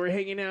quick break. We're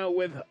hanging out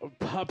with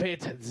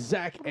Puppet,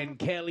 Zach, and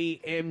Kelly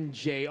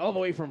MJ, all the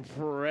way from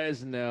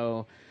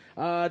Fresno.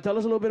 Tell us a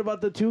little bit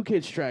about the Two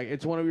Kids track.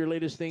 It's one of your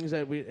latest things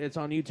that it's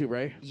on YouTube,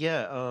 right?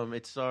 Yeah,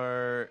 it's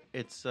one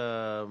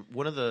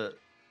of the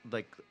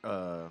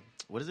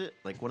what is it?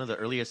 Like one of the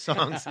earliest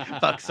songs.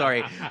 Fuck,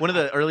 sorry. One of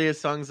the earliest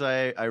songs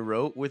I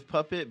wrote with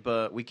Puppet,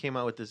 but we came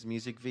out with this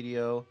music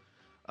video.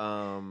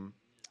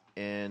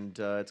 And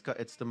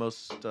it's the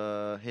most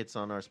hits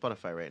on our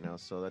Spotify right now,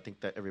 so I think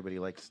that everybody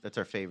likes. That's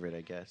our favorite,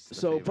 I guess. the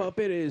So favorite.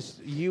 Puppet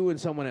is you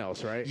and someone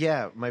else, right?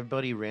 Yeah, my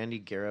buddy Randy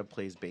Guerra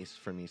plays bass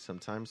for me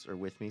sometimes, or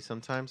with me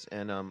sometimes,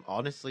 and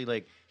honestly,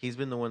 like he's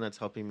been the one that's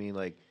helping me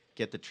like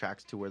get the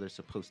tracks to where they're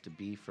supposed to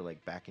be for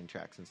like backing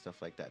tracks and stuff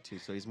like that too.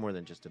 So he's more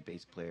than just a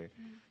bass player.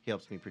 He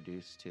helps me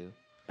produce too.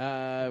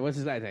 What's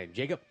his last name?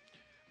 Jacob.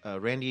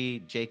 Randy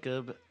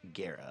Jacob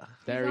Guerra.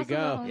 There He's you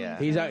also go. the Yeah.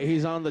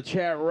 He's on the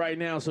chat right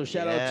now. So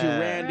shout out to Yeah.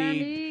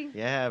 Randy.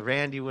 Yeah,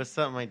 Randy, what's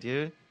up, my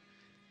dude?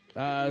 You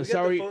got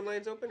Sorry, the phone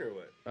lines open or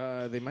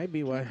what? they might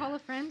be why. Call a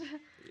friend.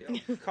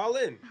 Yeah. Call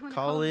in. I wanna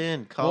Call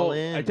in, Well,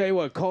 in. I tell you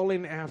what, call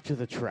in after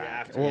the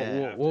track. after,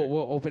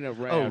 We'll open it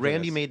right. Oh, after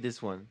Randy this. made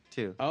this one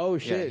too. Oh Yeah,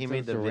 shit! he so made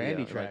it's the a video.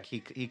 Randy track.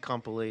 Like he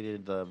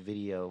compilated the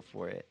video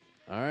for it.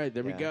 All right,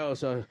 there we Yeah. go.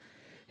 So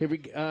here we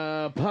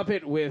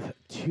Puppet with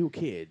Two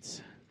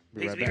Kids.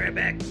 Be Please right be back. right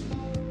back.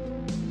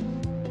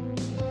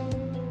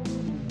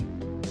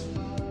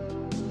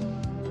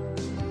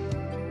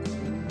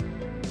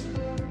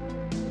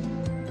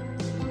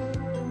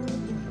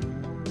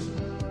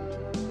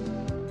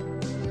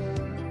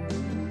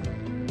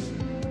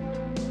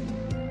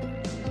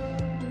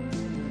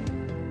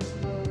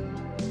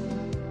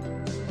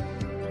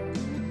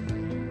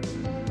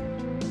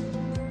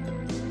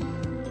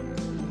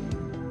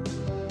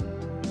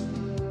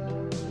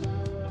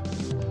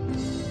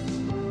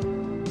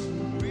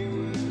 We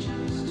were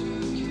just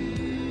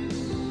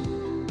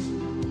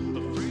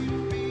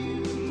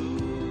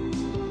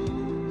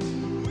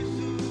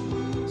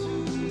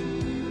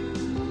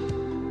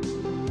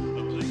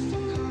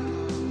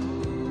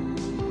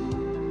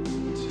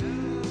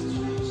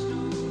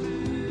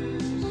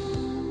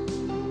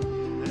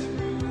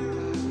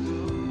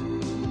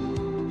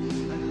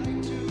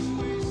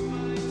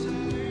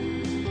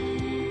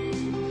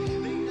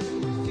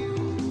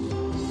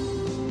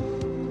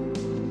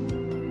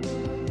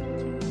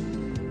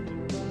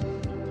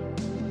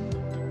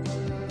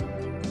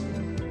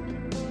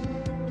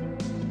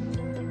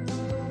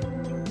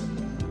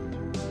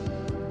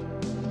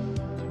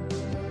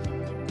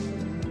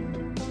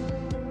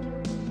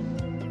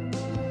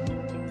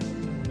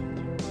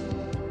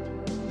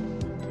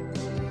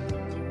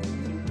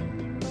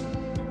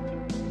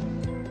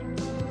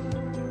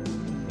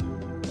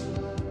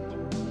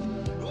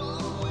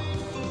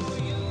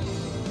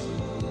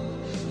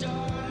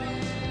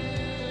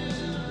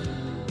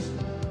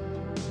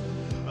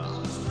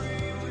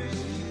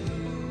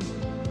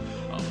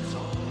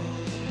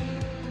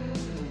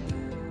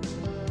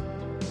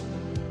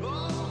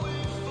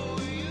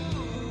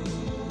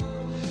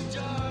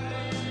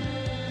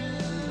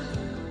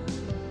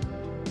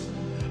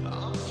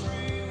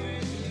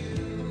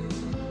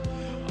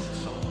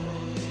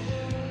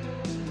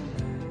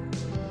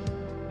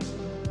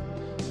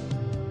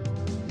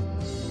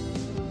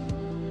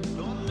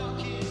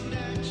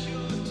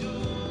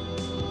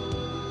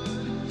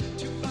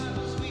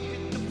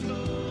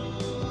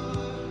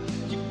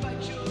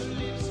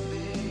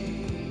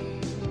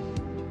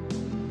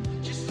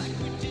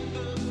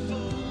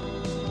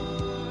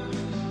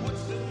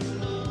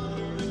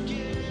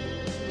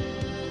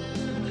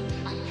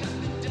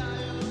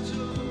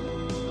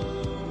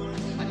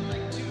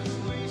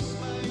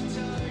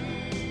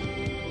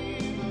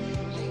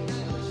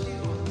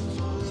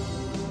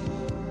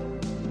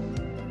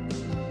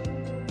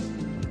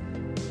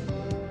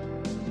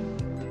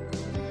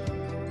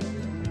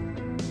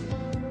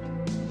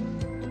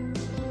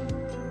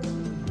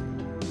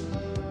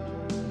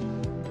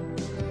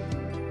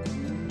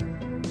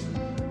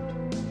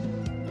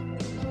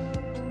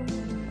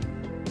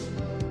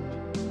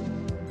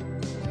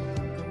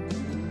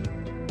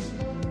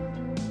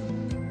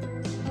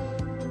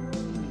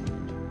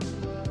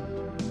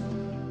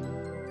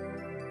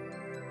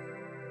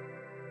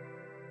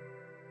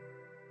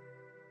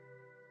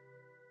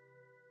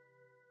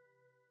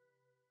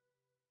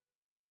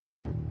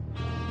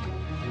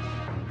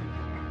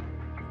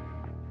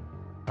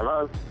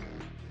Hello?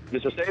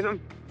 Mr. Statham?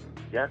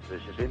 Yes,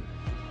 this is him.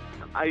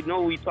 I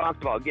know we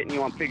talked about getting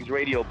you on Pigs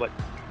Radio, but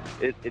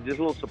it's a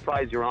little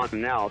surprise you're on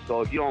now.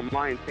 So if you don't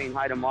mind saying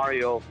hi to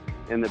Mario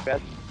and the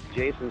best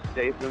Jason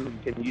Statham,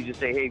 can you just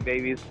say, hey,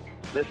 babies,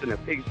 listen to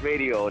Pigs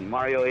Radio and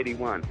Mario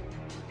 81.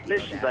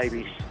 Listen,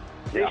 babies.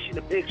 Listen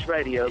to Pigs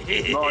Radio,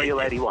 Mario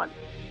 81. I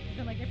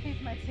feel like you're paying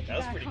for my ticket That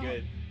was back pretty home.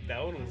 good.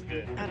 That one was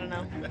good. I don't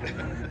know.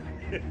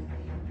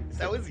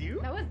 That was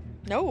you? That was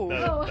No.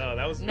 No,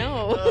 that was me.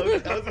 No.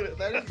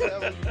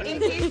 In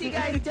case you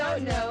guys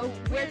don't know,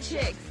 we're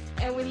chicks,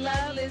 and we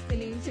love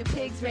listening to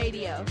Pigs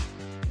Radio.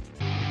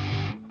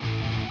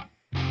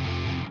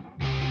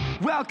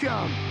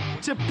 Welcome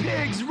to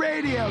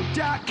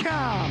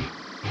pigsradio.com.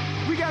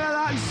 We got a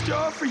lot in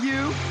store for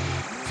you,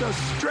 so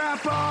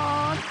strap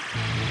on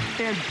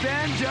and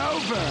bend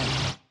over.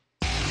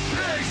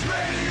 Pigs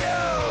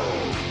Radio!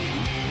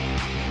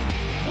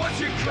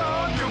 Once you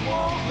come, you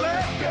won't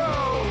let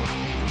go.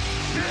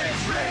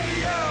 Pigs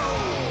Radio!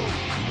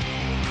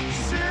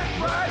 Sit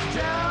right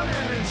down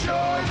and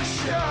enjoy the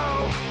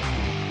show.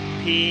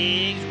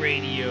 Pigs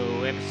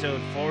Radio,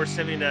 episode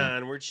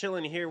 479. We're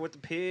chilling here with the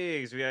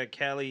pigs. We got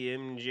Callie,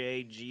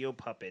 MJ, Geo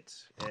Puppet,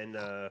 and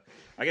I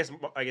guess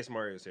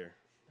Mario's here.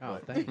 Oh,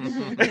 thanks.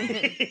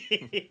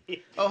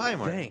 Oh, hi,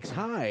 Mark. Thanks.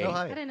 Hi. Oh,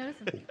 I hi. didn't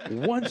notice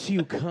him. Once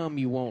you come,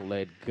 you won't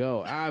let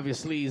go.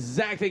 Obviously,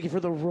 Zach, thank you for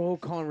the roll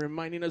call and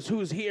reminding us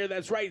who's here.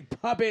 That's right,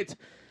 Puppet.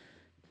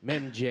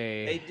 MJ.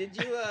 Hey, did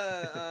you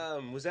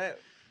was that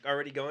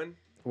already going?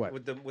 What?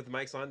 With the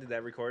mics on, did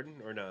that record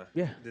or no?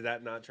 Yeah. Did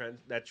that not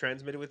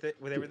transmitted with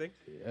everything?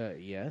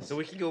 Yes. So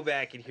we can go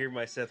back and hear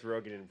my Seth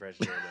Rogen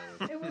impression right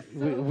now. It was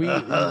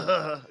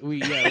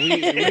we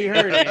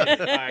heard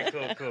it. All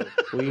right, cool.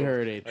 We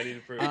heard it. I need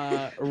to prove.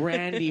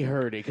 Randy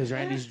heard it because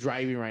Randy's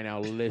driving right now,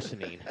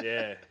 listening.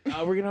 Yeah.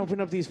 We're gonna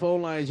open up these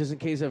phone lines just in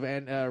case of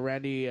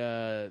Randy.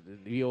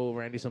 You owe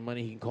Randy some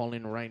money. He can call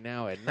in right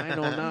now at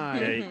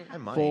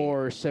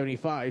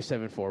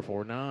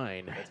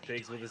 909-475-7449. That's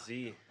pigs with a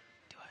Z.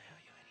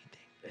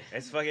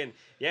 It's fucking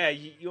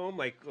You own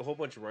like a whole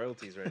bunch of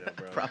royalties right now,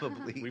 bro.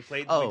 Probably. We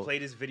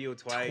played his video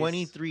twice.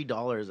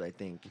 $23, I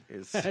think,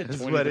 is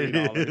 $23. what it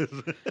is.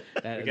 We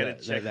gotta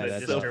check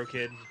the distro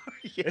kid.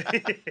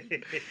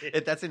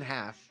 That's in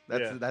half.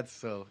 That's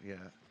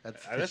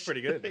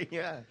pretty good.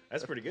 Yeah,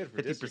 that's pretty good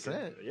for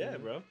 50%. Yeah,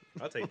 bro.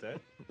 I'll take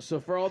that. So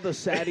for all the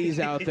saddies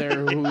out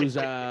there who's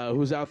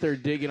out there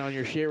digging on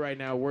your shit right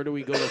now, where do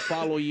we go to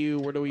follow you?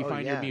 Where do we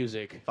find your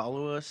music?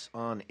 Follow us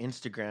on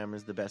Instagram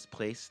is the best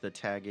place. The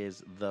tag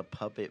is The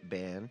Puppet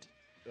Band.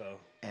 Oh.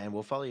 And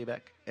we'll follow you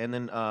back. And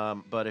then,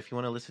 but if you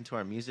want to listen to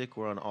our music,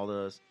 we're on all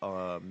the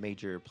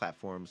major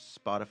platforms: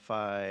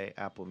 Spotify,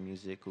 Apple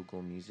Music,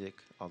 Google Music,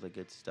 all the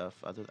good stuff.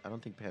 I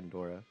don't think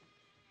Pandora.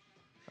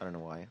 I don't know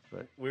why,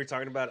 but we were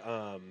talking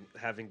about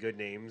having good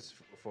names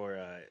for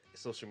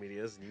social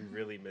medias, and you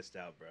really missed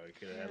out, bro. You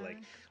could have had like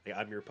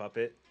I'm your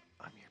puppet.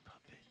 I'm your puppet.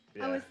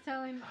 Yeah. I was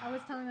telling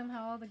them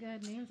how all the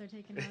good names are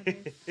taken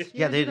nowadays.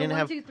 Yeah, they didn't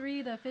have 1, 2,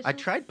 3, the officials. I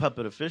tried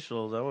Puppet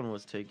Official. That one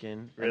was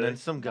taken. Really? And then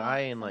some guy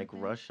in like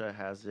Russia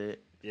has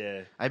it.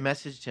 Yeah. I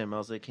messaged him. I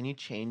was like, "Can you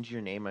change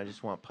your name? I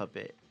just want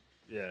Puppet."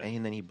 Yeah.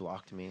 And then he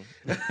blocked me.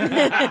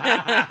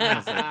 I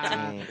was like,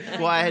 dang.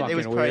 Well, it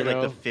was probably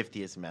like the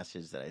 50th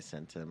message that I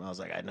sent him. I was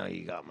like, I know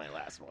you got my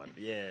last one.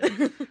 Yeah.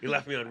 You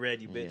left me on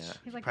red, you bitch. Yeah.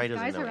 He's like, Probably this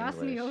guy's doesn't know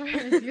harassing me English.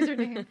 over his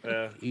username.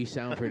 You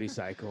sound pretty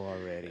psycho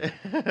already.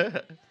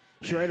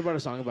 Should write about a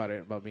song about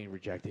it, about being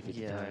rejected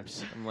 50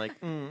 times. I'm like,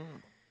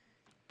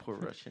 poor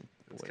Russian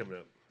boy. It's coming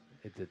up.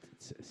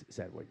 It's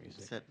sad boy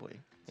music. Sad boy.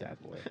 Sad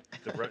boy.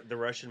 The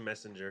Russian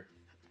messenger.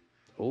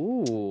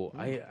 Oh,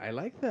 I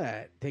like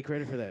that. Take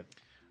credit for that.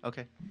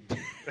 Okay.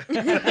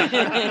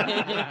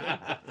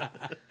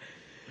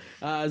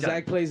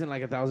 Zach plays in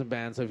like 1,000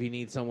 bands, so if you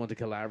need someone to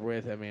collab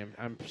with, I mean,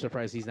 I'm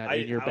surprised he's not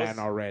in your band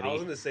already. I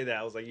was going to say that.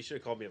 I was like, you should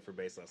have called me up for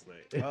bass last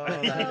night. Oh,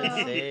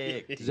 that's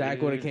sick.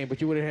 Zach would have came, but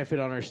you wouldn't have fit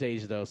on our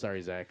stage though.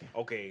 Sorry, Zach.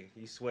 Okay,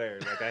 you swear.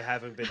 Like I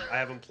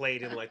haven't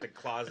played in like the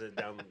closet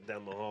down the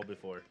hall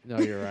before. No,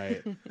 you're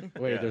right.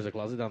 Wait, there's a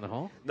closet down the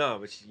hall? No,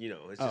 but it's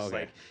just okay.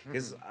 like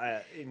because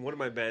in one of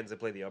my bands I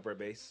play the upright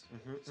bass,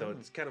 so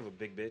it's kind of a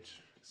big bitch.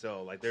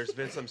 So like there's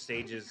been some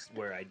stages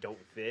where I don't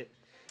fit.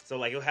 So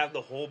like you'll have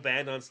the whole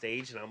band on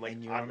stage, and I'm like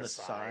And you're on the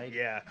side?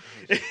 Yeah.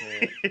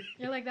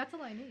 You're like, that's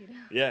all I need.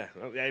 Yeah,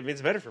 I mean,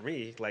 it's better for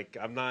me. Like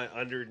I'm not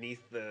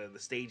underneath the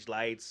stage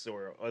lights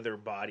or other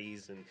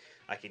bodies, and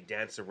I can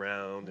dance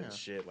around and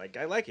shit. Like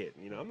I like it.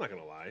 I'm not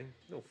gonna lie.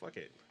 No, fuck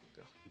it.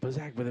 But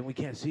Zach, but then we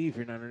can't see if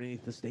you're not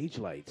underneath the stage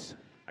lights.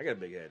 I got a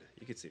big head.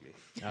 You can see me.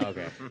 Oh,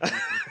 okay.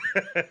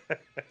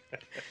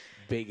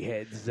 Big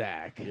head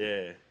Zach.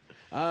 Yeah.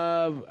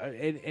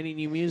 Any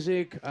new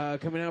music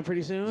coming out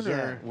pretty soon? Yeah,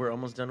 Or? we're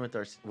almost done with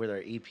our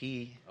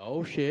EP.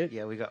 Oh shit!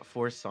 Yeah, we got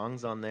 4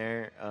 songs on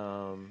there.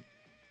 I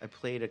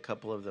played a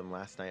couple of them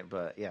last night,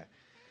 but yeah,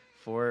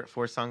 four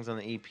songs on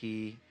the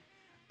EP.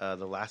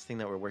 the last thing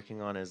that we're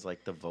working on is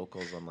like the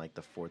vocals on like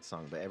the 4th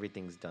song, but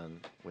everything's done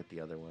with the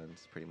other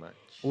ones pretty much.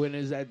 When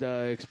is that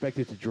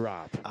expected to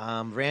drop?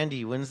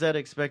 Randy, when's that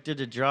expected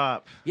to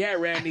drop? Yeah,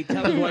 Randy,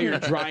 tell us while you're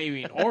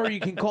driving. Or you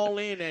can call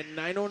in at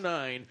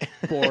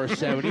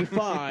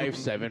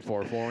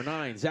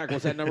 909-475-7449. Zach,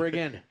 what's that number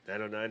again?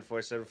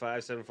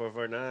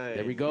 909-475-7449.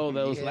 There we go.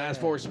 Those last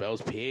 4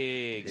 spells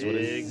pigs with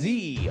a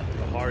Z. The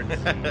hard Z.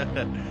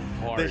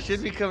 They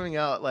should be coming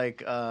out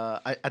like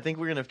I think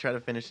we're gonna try to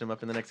finish them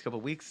up in the next couple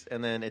weeks,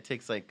 and then it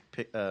takes like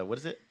what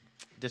is it,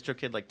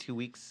 DistroKid, like 2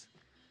 weeks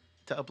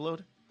to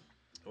upload.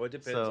 Well, it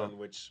depends on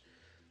which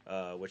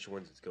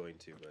ones it's going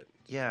to, but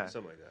yeah,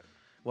 something like that.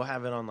 We'll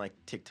have it on like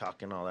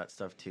TikTok and all that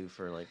stuff too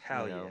for like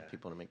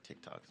people to make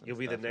TikToks. And You'll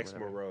be the stuff or next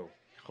whatever. Moreau.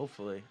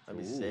 Hopefully,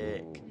 that'd be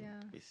sick. Yeah.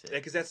 Be sick. Yeah,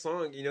 because that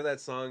song, you know that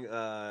song,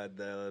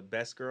 the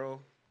Best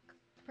Girl.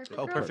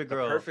 Perfect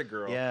Girl. Perfect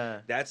Girl. Yeah.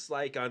 That's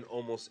like on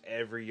almost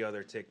every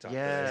other TikTok.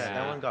 Yeah,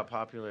 that one got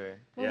popular.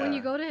 Well, when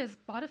you go to his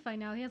Spotify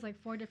now, he has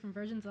like 4 different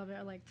versions of it,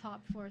 or like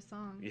top 4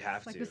 songs. You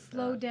have like to. the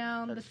slow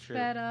down, the That's true.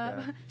 sped up,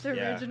 Yeah. the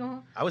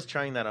original. I was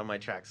trying that on my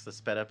tracks, the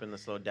sped up and the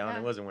slowed down. Yeah.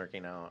 It wasn't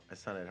working out. It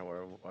sounded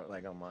horrible,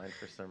 like on mine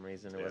for some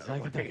reason. It wasn't Like,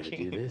 I'm not working. going to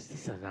do this.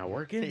 This is not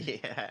working.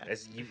 Yeah.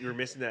 You were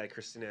missing that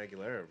Christina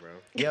Aguilera, bro.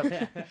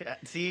 Yep.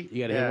 See?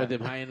 You got to hit with them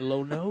high and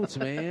low notes,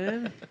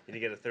 man. And you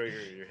got to throw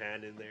your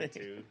hand in there,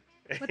 too.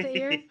 With the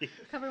ear,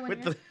 cover one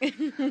With ear.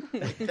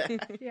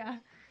 Yeah.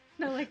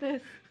 No, like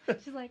this.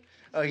 She's like,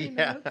 Oh, taking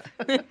yeah.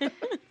 notes.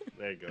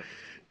 There you go.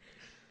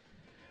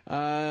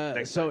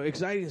 So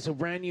exciting! So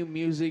brand new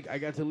music. I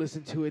got to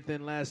listen to it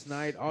then last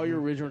night. All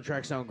your original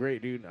tracks sound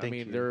great, dude. I Thank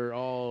mean, you. they're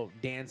all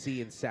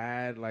dancey and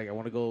sad. Like I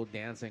want to go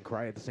dance and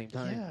cry at the same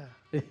time. Yeah.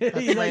 You're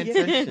That's my like, yeah,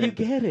 intention. you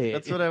get it.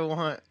 That's what I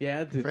want.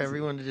 Yeah, For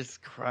everyone to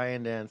just cry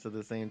and dance at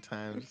the same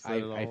time. Just let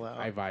it all out.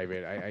 I vibe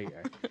it.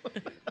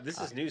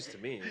 This is news to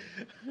me.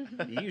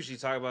 You usually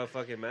talk about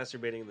fucking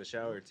masturbating in the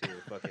shower, too.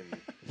 Fucking.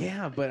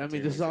 Yeah, but I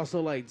mean, this is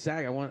also like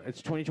Zach.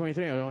 It's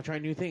 2023. I want to try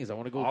new things. I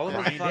want to go All of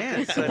cry the and fucking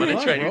dance. sudden- Come I wanna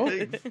on, try bro.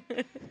 new things.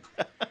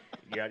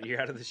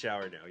 You're out of the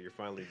shower now. You're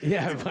finally.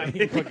 Yeah,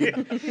 He's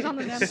on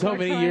the dance so floor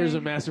many crying. years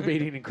of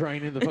masturbating and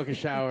crying in the fucking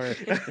shower.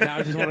 And now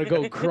I just want to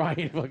go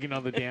crying fucking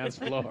on the dance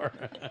floor.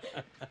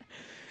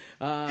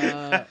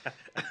 Yeah.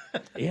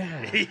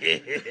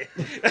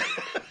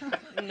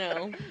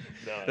 No.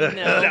 We're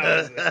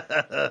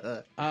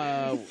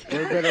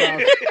better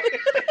off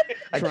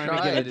I trying to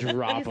tried. get a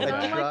drop You of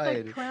sound that.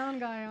 like the clown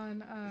guy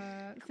on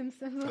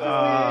Simpsons. What's his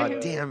Oh, name?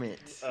 damn it.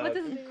 What's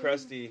his name?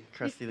 Krusty.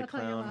 Krusty the That's how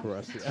you Clown. laugh.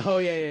 Rusty. Oh,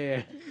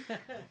 yeah.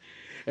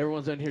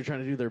 Everyone's on here trying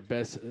to do their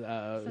best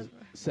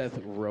Seth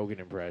Rogen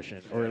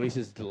impression, or at least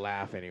his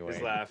laugh anyway.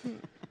 His laugh.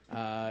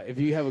 If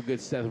you have a good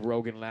Seth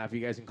Rogen laugh, you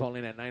guys can call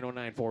in at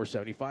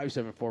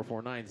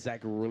 909-475-7449.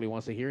 Zach really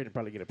wants to hear it and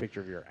probably get a picture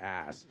of your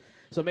ass.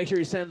 So make sure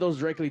you send those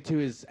directly to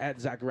his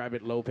at Zach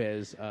Rabbit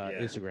Lopez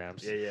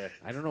Instagrams. Yeah.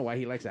 I don't know why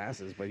he likes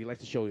asses, but he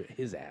likes to show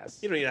his ass.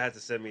 You don't even have to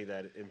send me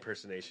that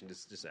impersonation.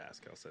 Just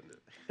ask. I'll send it.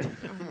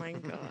 Oh my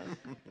god.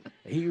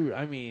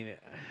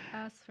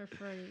 Ask for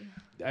free.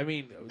 I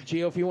mean,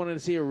 Gio, if you wanted to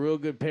see a real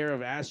good pair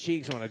of ass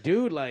cheeks on a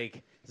dude,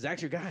 like,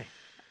 Zach's your guy.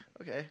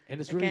 Okay. And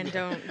it's really Again,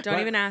 don't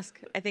But- even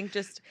ask. I think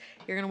just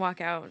you're gonna walk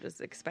out and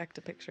just expect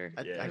a picture.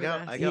 I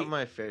got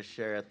my fair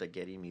share at the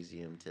Getty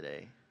Museum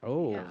today.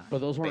 Oh, Yeah. but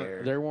those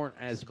Bear they weren't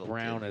as sculpted.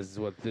 brown as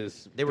what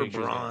this. They were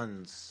picture's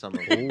bronze. Some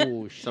of them.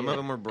 Oh shit! Some of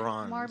them were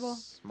bronze. Marble.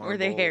 Were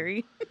they Marble.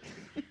 hairy?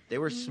 They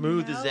were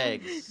smooth as No,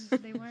 eggs.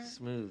 They weren't.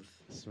 Smooth.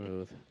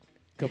 Smooth.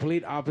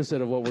 Complete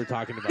opposite of what we're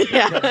talking about.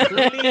 Yeah.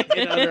 Complete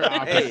and utter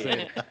opposite.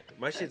 Hey,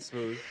 my shit's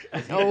smooth.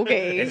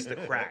 Okay. It's the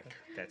crack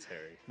that's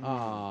hairy.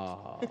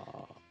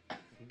 Oh,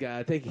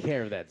 God, take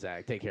care of that,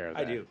 Zach. Take care of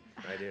that. I do.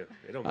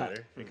 It don't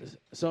matter.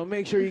 So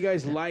make sure you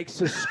guys like,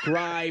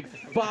 subscribe,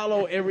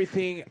 follow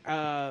everything.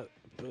 The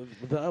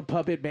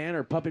Puppet Band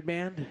or Puppet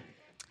Band.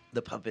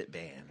 The Puppet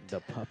Band. The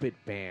Puppet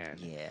Band.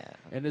 Yeah.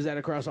 And is that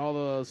across all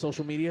the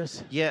social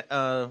medias? Yeah.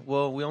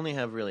 Well, we only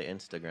have really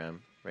Instagram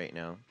right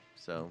now,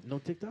 so No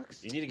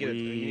TikToks? You need to get. we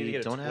You need to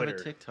get a don't have Twitter,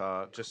 a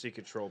TikTok. just so you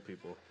control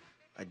people.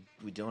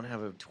 We don't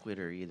have a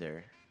Twitter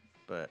either,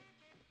 but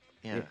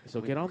yeah. Yeah, so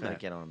we get on gotta that.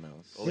 Get on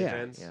those.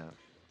 OnlyFans? Yeah.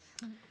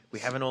 We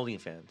have an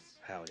OnlyFans.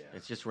 Hell yeah.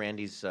 It's just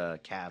Randy's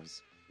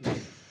calves.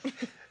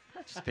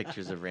 Just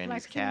pictures of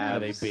Randy's Flexing Are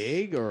calves. they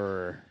big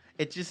or?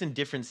 It's just in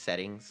different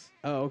settings.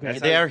 Oh, okay.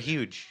 They are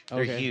huge.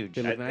 They're Okay. huge.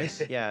 They look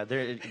nice. Yeah,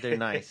 they're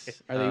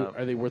nice.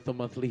 Are they worth the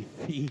monthly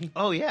fee?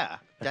 Oh yeah,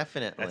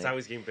 definitely. That's how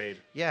he's getting paid.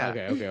 Yeah.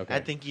 Okay. I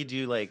think you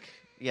do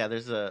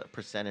there's a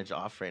percentage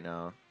off right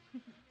now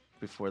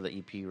before the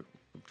EP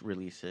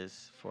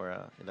releases for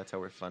that's how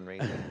we're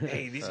fundraising.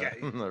 Hey, these guys,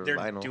 the they're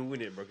vinyl.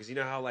 doing it, bro. Because you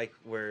know how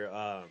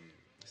where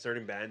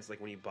certain bands,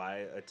 like when you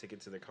buy a ticket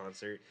to the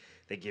concert,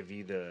 they give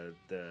you the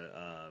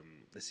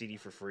CD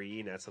for free,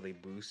 and that's how they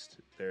boost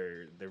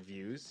their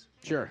views.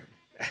 Sure.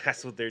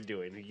 That's what they're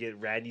doing. You get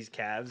Randy's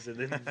calves and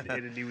then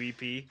in a new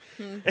EP.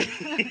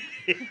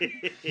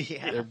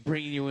 They're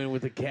bringing you in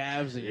with the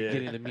calves, and you're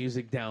getting the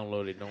music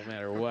downloaded no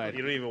matter what.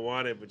 You don't even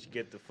want it, but you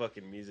get the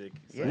fucking music.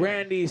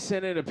 Randy,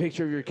 send in a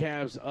picture of your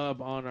calves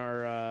up on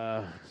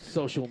our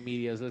social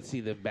medias. Let's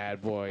see the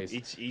bad boys.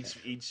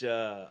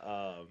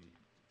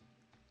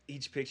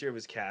 Each picture of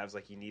his calves,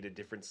 like you need a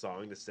different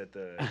song to set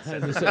the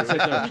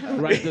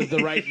the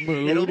right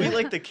mood. It'll be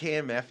like the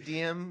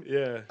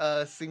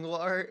KMFDM single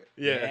art.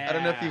 Yeah. I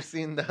don't know if you've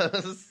seen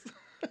those.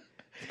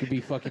 It could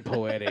be fucking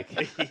poetic.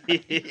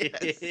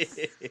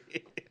 Yes.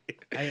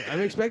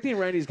 I'm expecting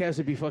Randy's calves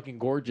to be fucking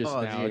gorgeous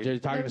now. Dude. You're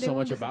talking so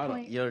much about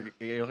them. You're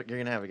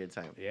gonna have a good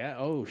time. Yeah.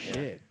 Oh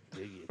shit.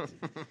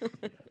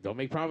 Don't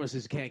make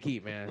promises you can't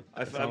keep, man.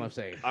 That's all I'm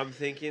saying. I'm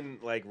thinking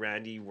like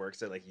Randy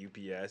works at like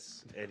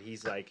UPS, and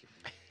he's like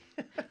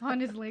on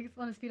his legs,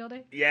 on his feet all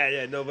day.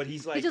 Yeah, no, but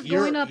he's like He's just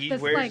going up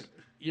this like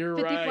You're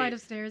 50 right. flight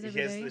of stairs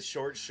every He has day. the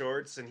short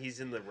shorts, and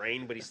he's in the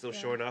rain, but he's still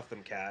showing off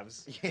them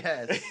calves.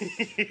 Yes.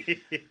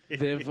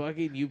 The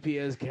fucking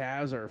UPS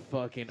calves are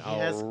fucking He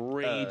has,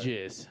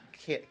 outrageous.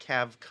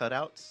 Calf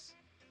cutouts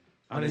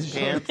On his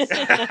his pants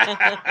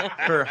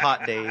for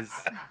hot days.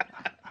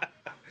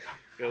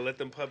 Gotta let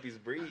them puppies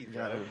breathe.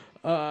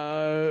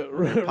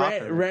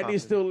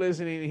 Randy's still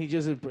listening. He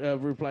just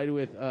replied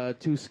with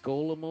 2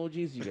 skull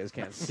emojis. You guys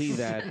can't see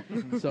that,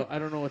 so I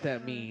don't know what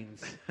that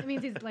means. It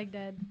means he's like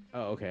dead.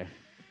 Oh, okay.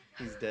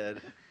 He's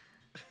dead.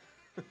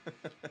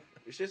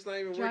 It's just not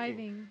even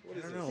Driving. working. What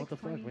is I don't this? know what the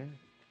fuck, man.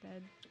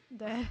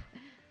 Dead.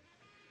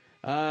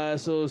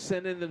 So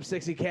send in them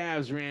sexy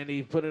calves,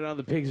 Randy. Put it on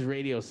the Pigs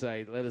Radio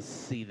site. Let us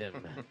see them.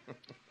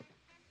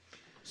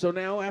 So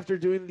now, after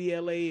doing the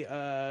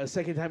LA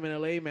second time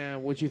in LA,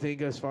 man, what you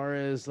think as far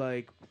as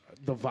like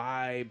the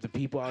vibe, the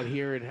people out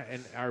here,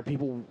 and are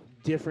people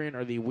different?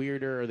 Are they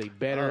weirder? Are they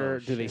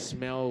better? Do they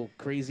smell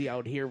crazy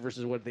out here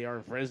versus what they are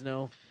in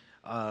Fresno?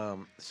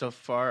 So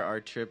far, our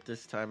trip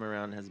this time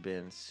around has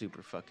been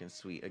super fucking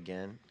sweet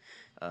again.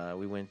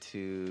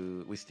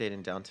 We stayed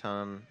in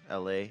downtown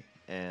LA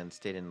and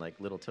stayed in like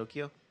Little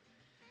Tokyo.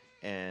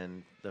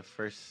 And the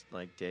first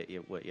day,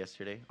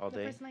 yesterday all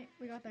day? The first night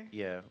we got there.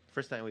 Yeah,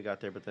 first night we got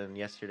there, but then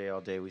yesterday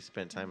all day we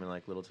spent time in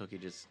like Little Tokyo,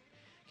 just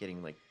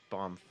getting like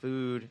bomb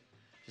food,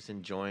 just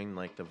enjoying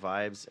like the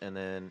vibes, and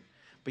then.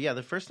 But yeah,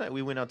 the first night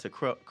we went out to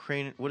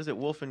Crane. What is it,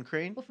 Wolf and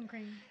Crane? Wolf and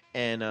Crane.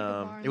 And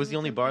it was the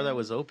only bar that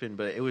was open,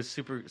 but it was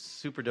super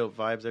super dope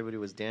vibes. Everybody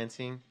was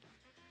dancing.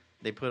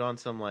 They put on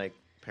some like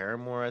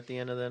Paramore at the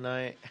end of the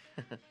night.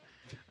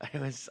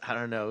 I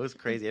don't know, it was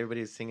crazy.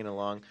 Everybody was singing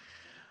along.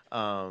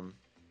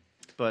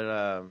 But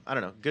I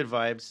don't know, good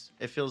vibes.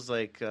 It feels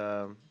like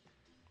I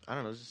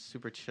don't know, it's just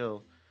super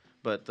chill.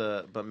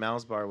 But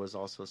Mal's bar was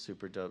also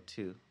super dope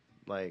too.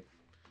 Like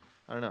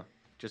I don't know,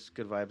 just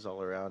good vibes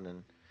all around.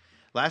 And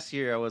last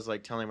year I was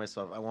like telling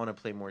myself I want to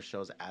play more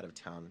shows out of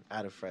town,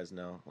 out of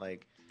Fresno.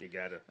 Like you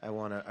gotta. I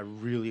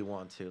really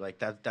want to. Like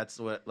that's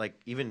what like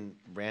even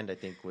Rand I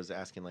think was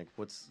asking like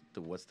what's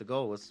the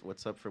goal?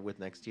 What's up with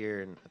next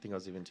year? And I think I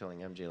was even telling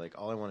MJ like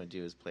all I want to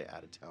do is play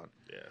out of town.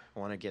 Yeah. I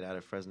want to get out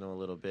of Fresno a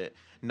little bit.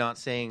 Not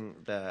saying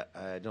that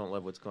I don't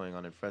love what's going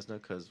on in Fresno,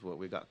 because what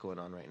we got going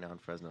on right now in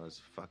Fresno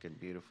is fucking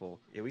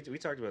beautiful. Yeah, we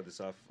talked about this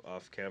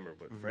off camera,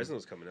 but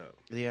Fresno's coming up.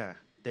 Yeah,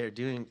 they're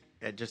doing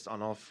it just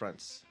on all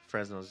fronts.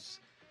 Fresno's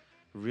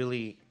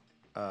really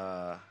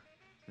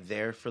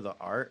there for the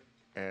art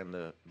and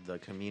the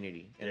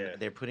community, and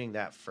they're putting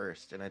that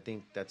first. And I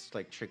think that's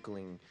like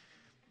trickling,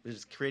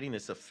 just creating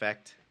this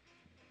effect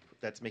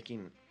that's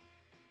making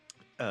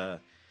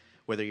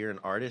whether you're an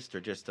artist or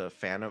just a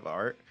fan of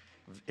art,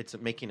 it's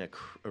making a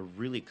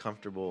really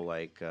comfortable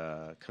like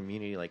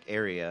community like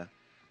area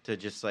to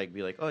just like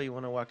be like, oh, you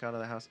want to walk out of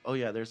the house? Oh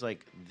yeah, there's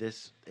like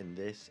this and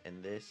this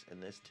and this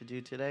and this to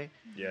do today.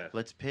 Yeah,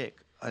 let's pick.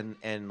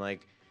 And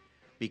like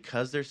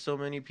because there's so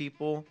many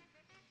people,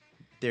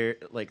 there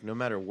like no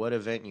matter what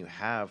event you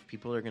have,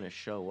 people are gonna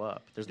show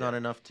up. There's not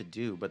enough to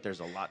do, but there's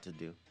a lot to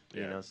do.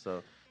 You know,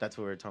 so that's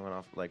what we were talking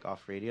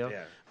off radio.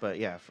 Yeah. But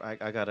yeah,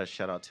 I got to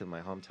shout out to my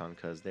hometown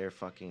because they're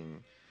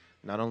fucking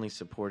not only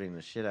supporting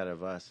the shit out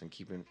of us and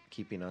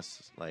keeping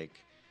us like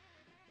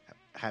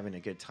having a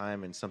good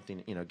time and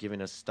something, you know,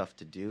 giving us stuff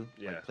to do,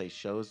 like play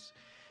shows,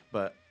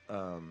 but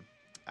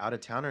out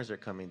of towners are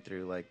coming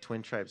through. Like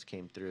Twin Tribes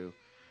came through,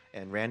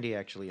 and Randy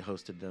actually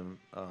hosted them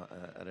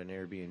at an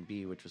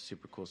Airbnb, which was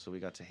super cool. So we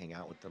got to hang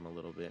out with them a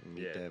little bit and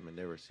meet them, and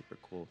they were super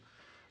cool.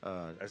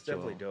 That's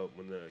definitely dope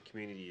when the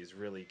community is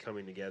really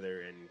coming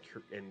together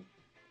and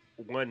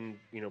one,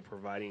 you know,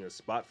 providing a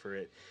spot for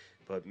it,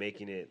 but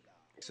making it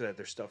so that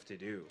there's stuff to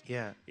do.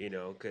 Yeah. You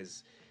know,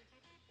 because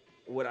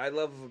what I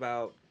love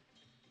about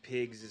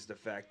Pigs is the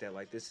fact that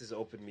like this has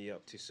opened me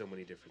up to so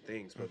many different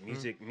things, but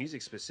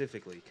music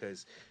specifically,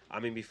 because I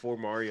mean before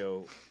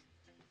Mario,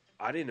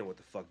 I didn't know what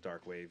the fuck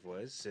dark wave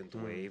was, synth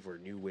wave or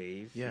new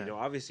wave. Yeah. You know,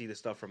 obviously the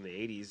stuff from the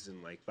 80s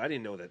and like, but I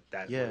didn't know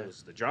that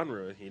was the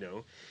genre, you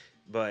know,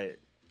 but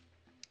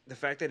the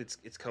fact that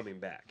it's coming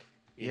back,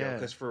 you know,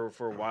 because for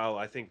a while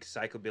I think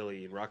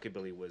psychobilly and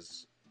rockabilly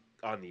was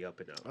on the up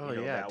and up. Oh, you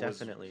know, yeah, that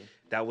definitely.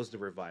 that was the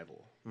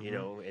revival, you Mhm.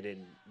 know, and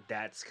then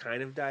that's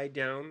kind of died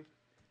down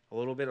a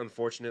little bit,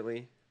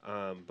 unfortunately.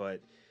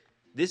 But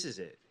this is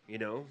it, you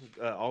know.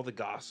 All the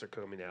goths are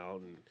coming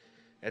out, and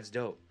that's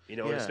dope, you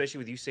know. And Yeah. especially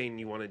with you saying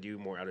you want to do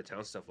more out of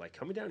town stuff, like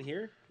coming down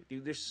here,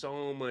 dude. There's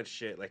so much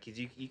shit. Like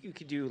you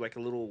could do like a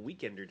little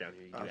weekender down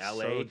here. You can do I'm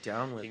LA, so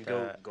down with you can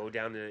that. go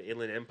down to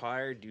Inland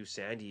Empire, do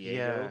San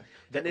Diego. Yeah.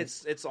 Then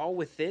it's all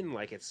within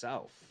like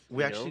itself.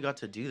 We you actually know? got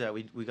to do that.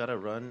 We got to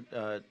run.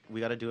 We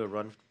got to do a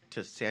run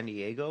to San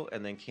Diego,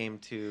 and then came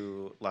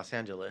to Los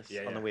Angeles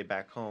on the way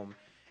back home.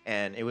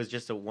 And it was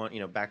just a one,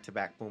 back to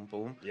back, boom,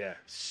 boom. Yeah.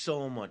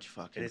 So much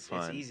fucking And it's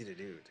fun. easy to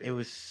do, too. It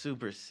was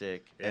super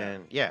sick. Yeah.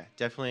 And yeah,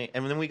 definitely.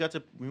 And then we got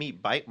to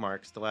meet Bite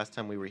Marks the last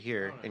time we were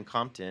here in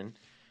Compton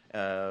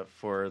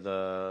for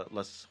the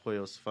Los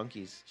Hoyos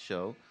Funkies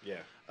show. Yeah.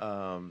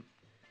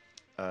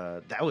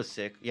 That was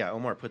sick. Yeah,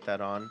 Omar put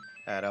that on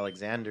at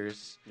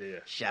Alexander's. Yeah.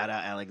 Shout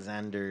out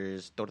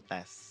Alexander's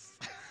Tortas.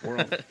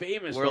 World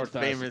famous. World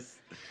tortas. famous.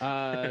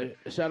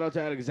 Shout out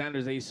to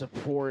Alexander's. They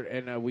support,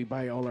 and we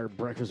buy all our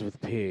breakfast with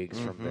pigs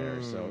from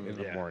there. So in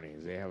the Yeah.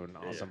 mornings, they have an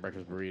awesome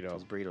breakfast burrito.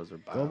 Those burritos are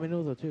Go bomb.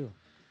 Menudo too.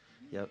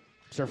 Yep.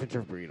 Surf and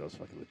turf burritos,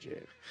 fucking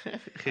legit.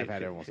 I've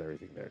had almost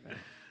everything there now.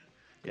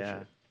 Yeah.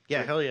 shit.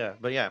 Yeah, hell yeah.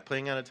 But yeah,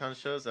 playing out of town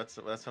shows, that's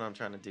what I'm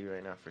trying to do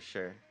right now for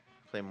sure.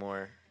 Play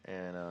more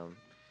and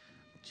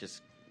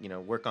just,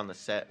 work on the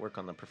set, work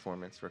on the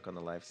performance, work on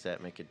the live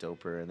set, make it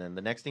doper. And then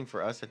the next thing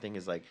for us, I think,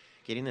 is like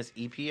getting this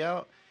EP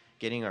out,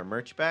 getting our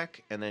merch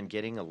back, and then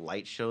getting a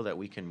light show that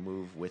we can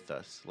move with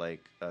us,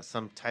 like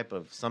some type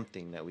of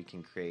something that we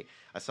can create.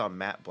 I saw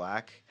Matt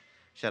Black,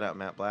 shout out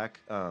Matt Black.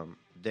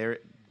 Their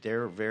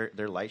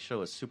light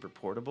show is super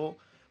portable,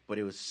 but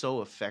it was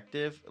so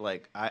effective.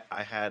 Like I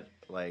had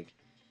like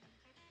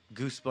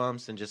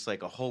goosebumps and just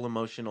like a whole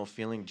emotional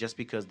feeling just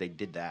because they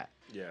did that.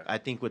 Yeah. I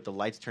think with the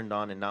lights turned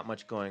on and not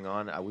much going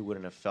on, we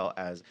wouldn't have felt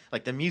as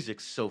like the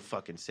music's so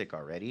fucking sick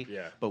already.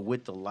 Yeah. But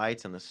with the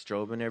lights and the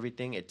strobe and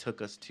everything, it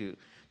took us to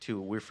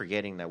we're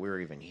forgetting that we were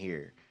even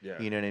here. Yeah.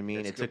 You know what I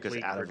mean? It's it took us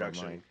complete out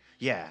production. of our mind.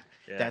 Yeah.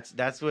 Yeah.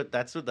 That's what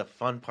the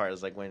fun part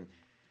is, like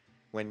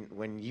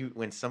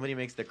when somebody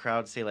makes the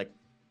crowd say like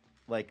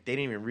they didn't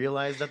even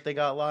realize that they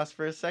got lost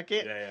for a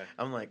second. Yeah.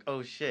 I'm like,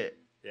 oh shit.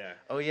 Yeah.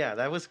 Oh yeah,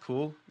 that was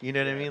cool. You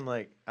know what I mean?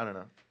 Like, I don't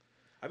know.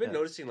 I've been Yeah.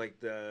 noticing like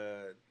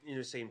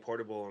saying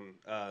portable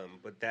and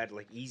but that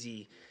like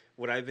easy.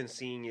 What I've been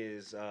seeing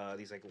is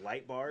these like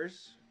light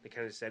bars. They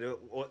kind of said,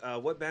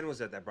 what band was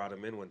that brought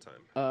them in one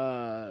time?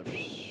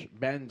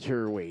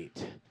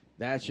 Banterweight.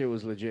 That shit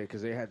was legit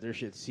because they had their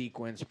shit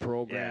sequence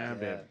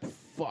programmed, Yeah. and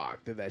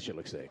fuck, did that shit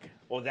look sick.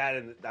 Well, that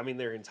and I mean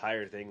their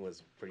entire thing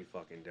was pretty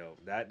fucking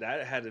dope. That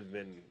had to have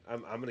been.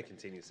 I'm gonna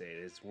continue to say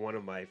it. It's one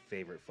of my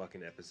favorite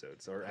fucking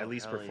episodes, or at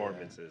least hell yeah.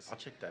 performances. I'll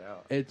check that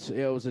out. It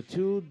was a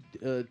two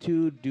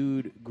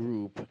dude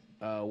group.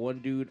 One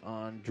dude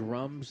on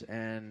drums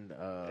and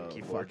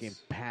keyboards. fucking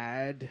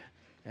pad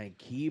and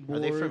keyboards.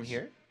 Are they from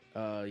here?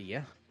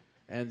 Yeah.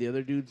 And the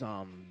other dude's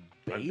on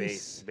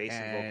bass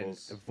and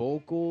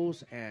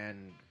vocals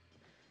and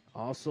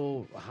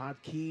also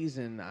hotkeys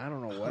and I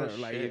don't know what. Oh,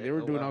 like shit. they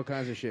were Oh, doing wow. all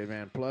kinds of shit,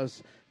 man.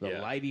 Plus the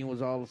Yeah. lighting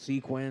was all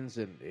sequenced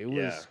and it was.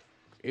 Yeah.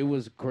 It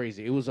was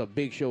crazy. It was a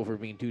big show for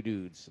being two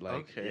dudes.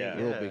 Like, Okay, yeah.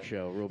 real big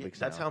show, real big.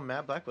 That's how sound.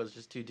 Matt Black was,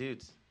 just two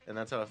dudes, and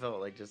that's how I felt.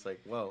 Like, just like,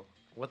 whoa,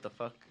 what the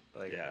fuck?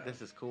 Like, Yeah.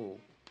 this is cool.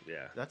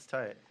 Yeah, That's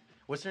tight.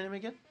 What's her name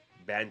again?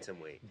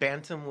 bantamweight.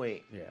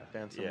 Bantamweight. Yeah.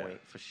 Bantamweight Yeah.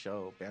 for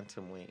sure.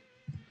 Bantamweight.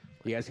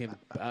 You guys can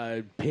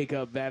pick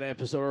up that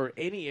episode or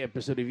any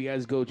episode if you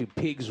guys go to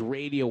Pigs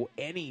Radio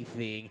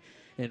anything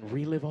and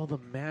relive all the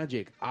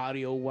magic,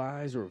 audio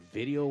wise or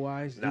video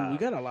wise. Dude, Nah. we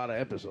got a lot of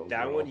episodes.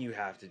 That bro. one you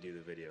have to do the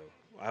video.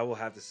 I will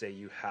have to say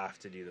you have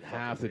to do the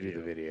have to fucking do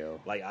the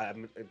video. Like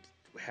I'm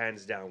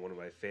hands down one of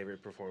my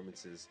favorite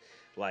performances.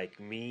 Like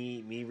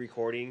me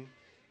recording,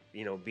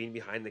 being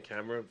behind the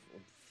camera.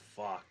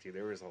 Fuck, dude,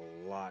 there was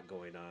a lot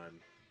going on,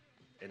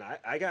 and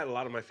I got a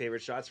lot of my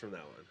favorite shots from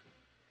that one.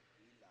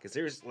 Because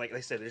there's, like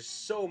I said, there's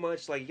so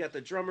much. Like you got the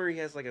drummer, he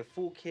has like a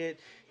full kit,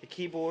 the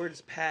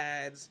keyboards,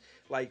 pads.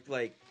 Like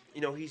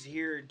he's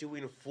here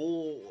doing a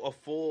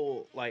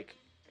full like.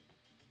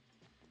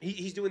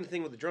 He's doing the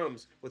thing with the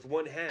drums with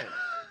one hand,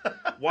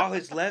 while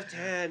his left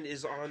hand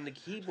is on the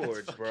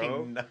keyboards,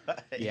 bro.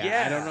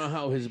 Yeah, I don't know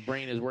how his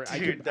brain is working.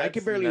 Dude, I could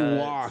that's barely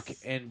nuts. walk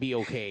and be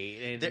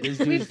okay. And There- this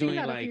We've dude's seen doing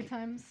that a few like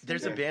times.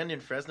 There's a band in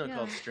Fresno Yeah.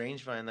 called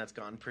Strange Vine that's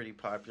gotten pretty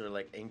popular,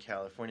 like in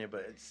California.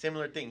 But it's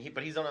similar thing.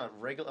 But he's on a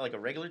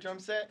regular drum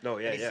set. No,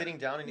 yeah, and he's yeah. sitting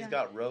down and Yeah. he's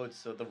got Rhodes,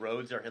 so the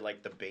Rhodes are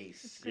like the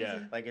bass. crazy. Yeah.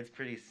 Like it's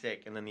pretty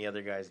sick. And then the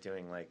other guy's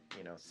doing like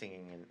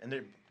singing and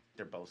they're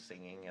both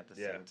singing at the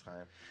Yeah. same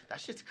time.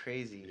 That shit's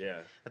crazy.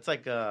 Yeah. That's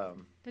like They're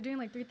doing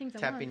like three things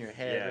at tapping once. your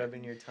head, Yeah.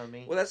 rubbing your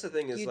tummy. Well, that's the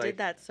thing is You like did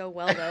that so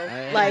well, though.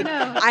 I Like,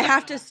 know. I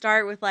have to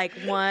start with like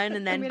one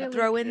and then Immediately.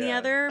 throw in the Yeah.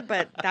 other,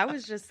 but that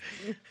was just,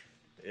 oh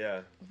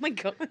yeah. my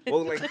god.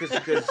 Well, like because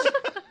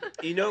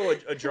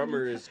a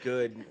drummer is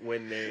good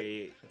when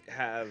they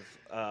have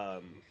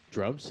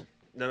drums.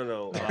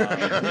 no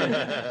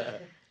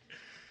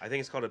I think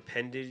it's called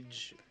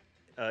appendage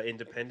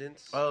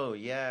independence. Oh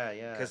yeah,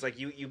 yeah. Because like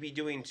you be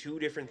doing two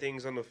different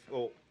things on the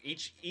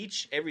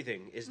each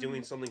everything is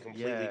doing something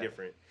completely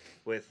different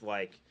with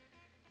like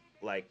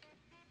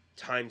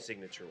time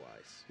signature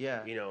wise.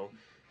 Yeah. You know,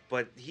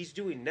 but he's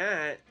doing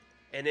that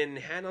and then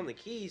hand on the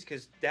keys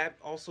because that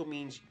also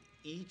means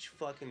each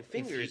fucking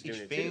finger is doing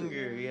each it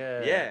finger, too.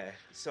 yeah. Yeah.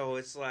 So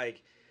it's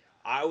like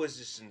I was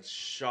just in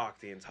shock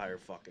the entire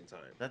fucking time.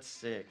 That's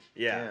sick.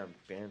 Yeah.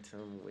 Damn,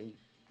 bantamweight.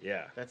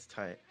 Yeah. That's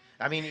tight.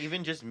 I mean,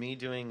 even just me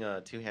doing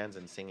two hands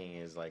and singing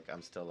is like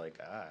I'm still like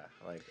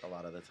like a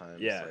lot of the time.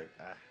 Yeah. It's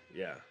like,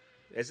 Yeah.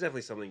 It's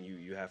definitely something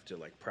you have to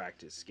like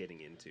practice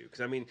getting into because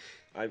I mean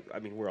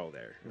we're all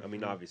there. I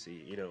mean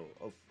obviously you know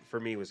for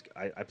me was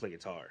I play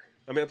guitar.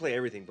 I mean I play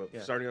everything but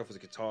starting off with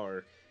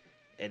guitar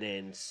and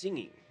then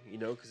singing you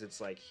know because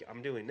it's like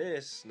I'm doing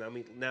this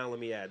now let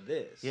me add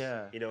this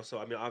you know so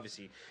I mean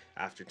obviously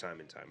after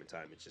time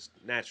it's just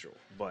natural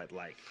but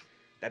like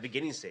that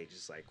beginning stage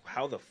is like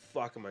how the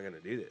fuck am I gonna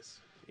do this?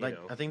 You like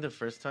know? I think the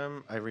first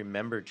time I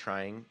remember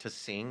trying to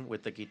sing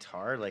with the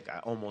guitar, like I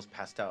almost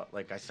passed out.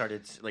 Like I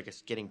started like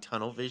getting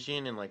tunnel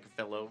vision and like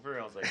fell over.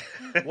 I was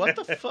like, "What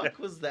the fuck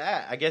was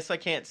that?" I guess I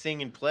can't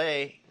sing and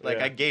play. Like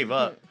I gave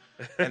up.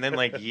 And then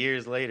like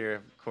years later,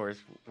 of course,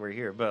 we're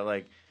here. But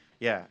like,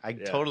 yeah, I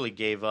totally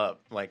gave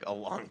up like a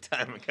long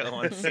time ago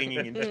on singing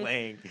and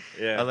playing.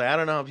 Yeah, I was like, I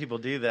don't know how people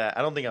do that.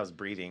 I don't think I was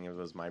breathing. It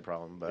was my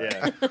problem. But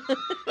yeah,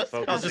 I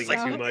was just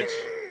like too much.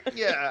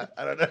 Yeah,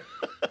 I don't know.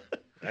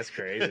 That's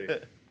crazy.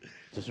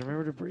 Just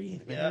remember to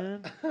breathe,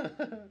 man.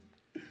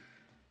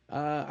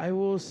 I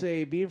will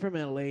say, being from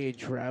LA and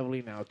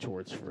traveling out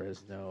towards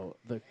Fresno,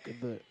 the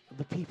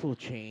people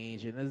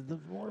change, and as the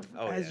more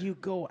as you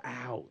go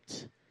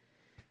out,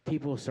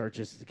 people start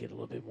just to get a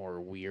little bit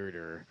more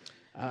weirder.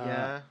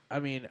 Yeah. I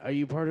mean, are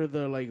you part of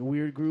the like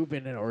weird group,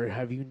 or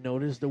have you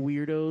noticed the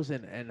weirdos,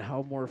 and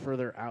how more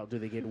further out do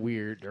they get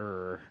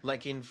weirder?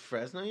 Like in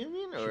Fresno, you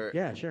mean? Or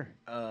yeah, sure.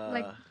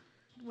 Like,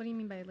 what do you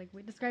mean by like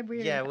describe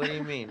weird? Yeah, what do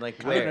you mean?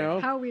 Like I where? don't know.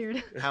 How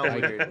weird? How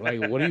weird?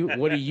 Like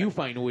what do you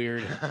find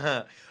weird?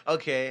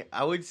 Okay,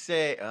 I would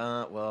say.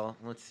 Well,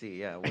 let's see.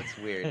 Yeah, what's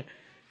weird?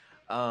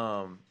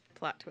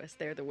 Plot twist.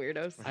 They're the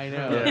weirdos. I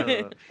know.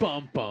 Yeah.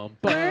 Bum bum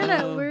We're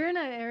bum. in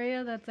an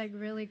area that's like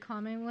really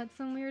common with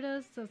some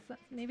weirdos, so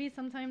maybe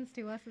sometimes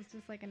to us it's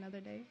just like another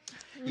day.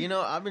 You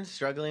know, I've been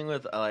struggling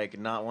with like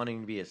not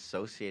wanting to be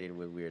associated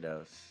with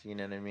weirdos. You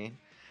know what I mean?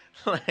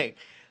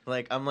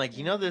 Like I'm like,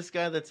 you know, this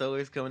guy that's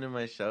always coming to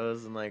my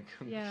shows and like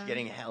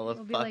getting hella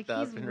We'll be fucked like,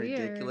 up "He's and weird."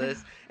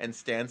 ridiculous and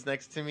stands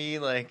next to me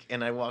like,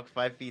 and I walk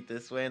 5 feet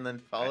this way and then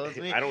follows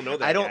me. I don't know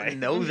that I guy. don't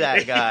know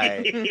that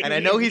guy, and I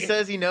know he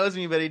says he knows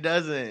me, but he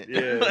doesn't.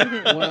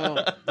 Yeah.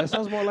 Well, that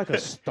sounds more like a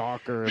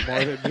stalker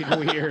more than being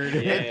weird.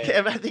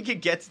 And I think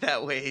it gets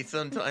that way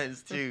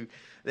sometimes too.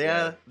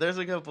 Yeah, there's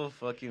a couple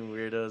fucking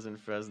weirdos in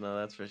Fresno,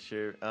 that's for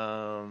sure.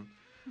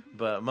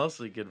 But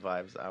mostly good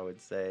vibes, I would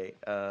say.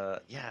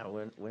 Yeah,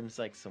 when's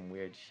like some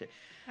weird shit.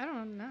 I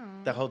don't know.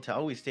 The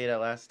hotel we stayed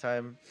at last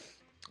time,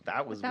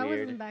 that was that weird.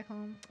 wasn't back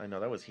home. I know,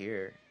 that was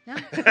here. No.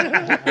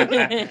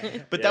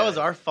 But that was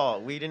our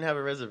fault. We didn't have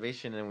a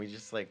reservation and we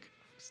just like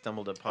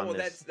stumbled upon Well,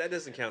 this. that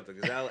doesn't count though,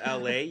 because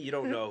LA, you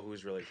don't know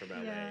who's really from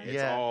LA. Yeah. It's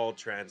Yeah. all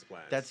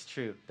transplants. That's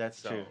true.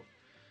 That's true.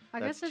 I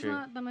That's guess there's true.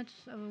 not that much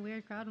of a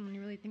weird crowd when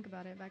you really think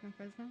about it back in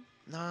Fresno.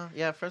 No,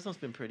 yeah, Fresno's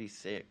been pretty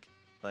sick.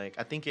 Like,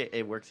 I think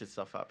it works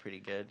itself out pretty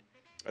good.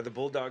 Are the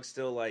Bulldogs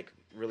still like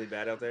really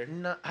bad out there?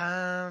 No,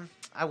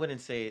 I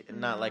wouldn't say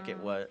not like it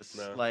was.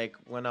 No. Like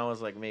when I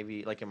was like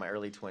maybe like in my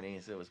early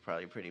 20s, it was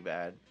probably pretty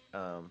bad.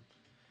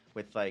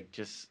 With like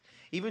just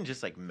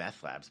like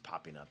meth labs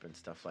popping up and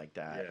stuff like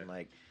that, Yeah. and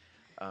like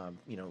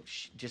you know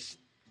just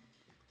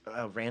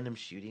random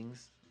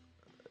shootings,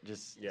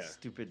 just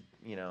stupid,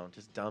 you know,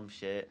 just dumb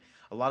shit.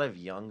 A lot of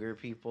younger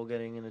people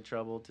getting into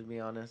trouble, to be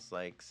honest,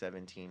 like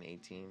 17,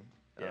 18,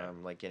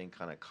 like getting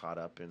kind of caught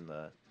up in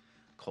the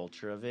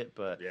culture of it.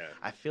 But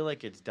I feel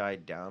like it's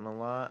died down a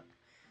lot.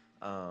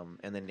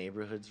 And the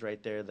neighborhoods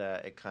right there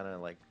that it kind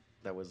of like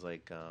that was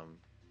like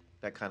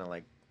that kind of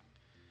like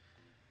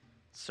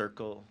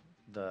circle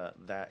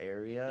that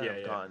area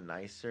have gotten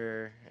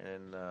nicer,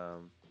 and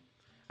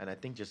I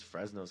think just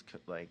Fresno's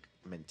like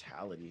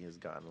mentality has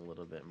gotten a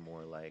little bit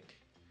more like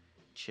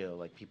chill.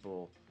 Like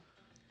people,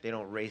 they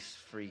don't race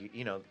for you,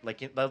 you know, like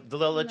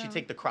they'll let you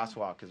take the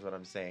crosswalk is what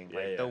I'm saying.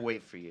 Like they'll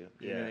wait for you.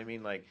 You know what I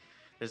mean? Like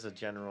there's a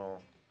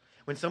general,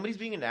 when somebody's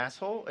being an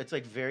asshole, it's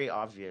like very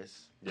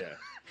obvious. Yeah.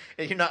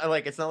 And you're not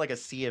like, it's not like a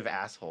sea of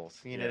assholes.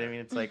 You know what I mean?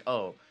 It's like,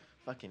 oh,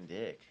 fucking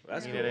dick.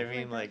 That's you know what I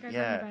mean? Like, that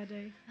guy's having a bad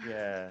day.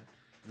 yeah.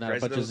 Not a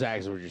bunch of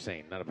zags, what you're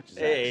saying. Not a bunch of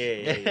zags.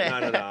 Hey.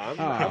 No. I'm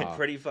Aw.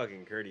 pretty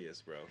fucking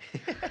courteous, bro.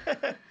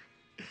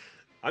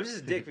 I'm just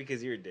a dick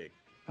because you're a dick.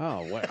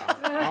 Oh, what?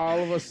 All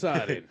of a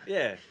sudden.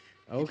 Yeah. It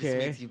just Okay.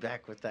 makes you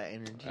back with that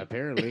energy.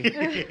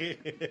 Apparently.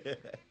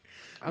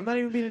 I'm not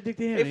even being a dick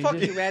to him. Hey, He's fuck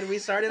just- you, man. We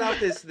started off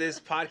this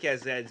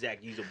podcast that Zach,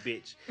 you's a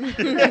bitch.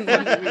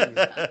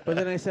 But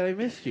then I said I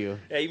missed you.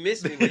 Yeah, you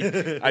missed me.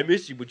 But I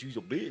missed you, but you's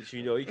a bitch.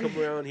 You know, you come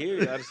around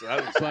here.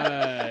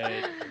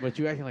 But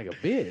you acting like a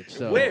bitch.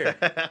 So Where?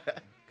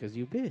 Because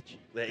you bitch.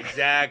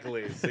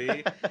 Exactly.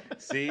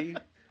 See.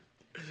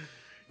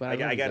 But I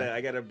love you,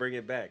 Zach. gotta bring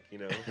it back. You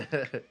know.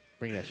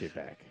 Bring that shit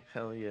back.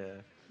 Hell yeah.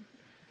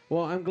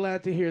 Well, I'm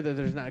glad to hear that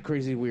there's not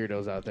crazy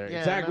weirdos out there.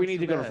 Yeah, Zach, we not need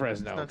too to go to bad.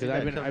 Fresno It's not too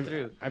because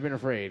bad. I've been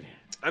afraid.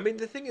 I mean,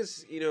 the thing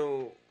is, you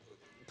know,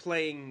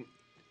 playing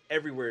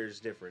everywhere is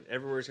different.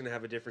 Everywhere's gonna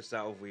have a different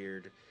style of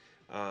weird.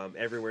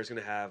 Everywhere's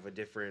gonna have a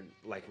different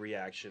like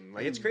reaction.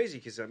 Like it's crazy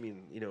because I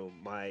mean, you know,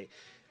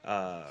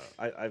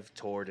 I've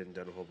toured and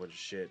done a whole bunch of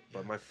shit,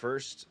 but my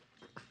first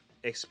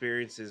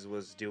experiences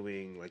was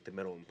doing like the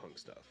metal and punk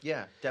stuff.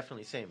 Yeah,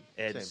 definitely same.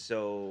 And Same.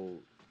 so,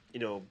 you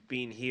know,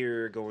 being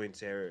here, going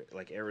to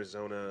like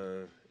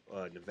Arizona,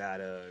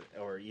 Nevada,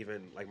 or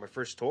even like my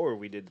first tour,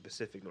 we did the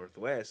Pacific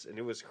Northwest, and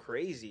it was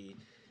crazy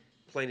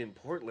playing in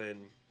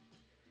Portland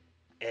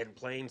and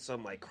playing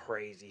some like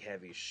crazy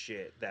heavy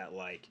shit that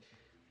like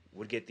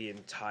would get the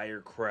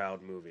entire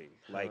crowd moving.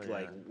 Like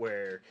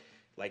where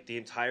like the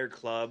entire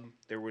club,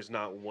 there was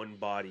not one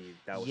body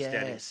that was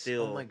standing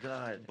still. Oh my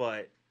god.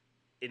 But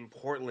in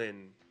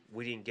Portland,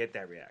 we didn't get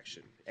that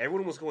reaction.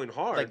 Everyone was going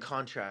hard. Like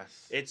contrast.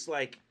 It's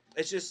like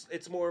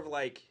it's more of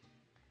like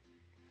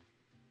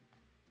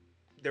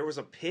there was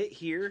a pit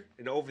here,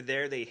 and over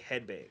there they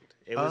headbanged.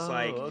 It was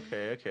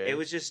okay. it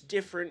was just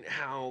different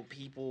how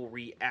people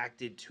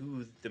reacted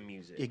to the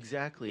music.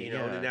 Exactly. You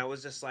know, yeah. and that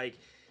was just like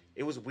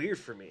it was weird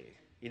for me.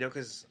 You know,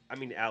 because I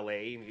mean,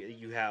 LA,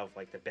 you have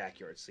like the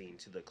backyard scene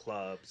to the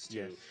clubs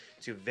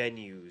to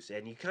venues,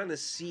 and you kind of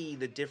see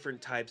the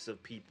different types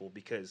of people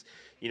because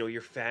you know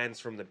your fans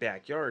from the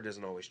backyard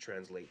doesn't always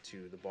translate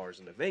to the bars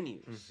and the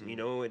venues. Mhm. You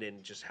know, and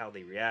then just how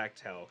they react,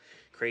 how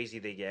crazy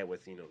they get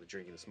with the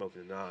drinking, the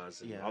smoking, the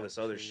Nas, and all this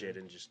other shit,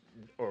 and just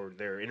or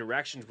their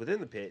interactions within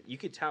the pit. You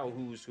could tell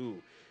who's who,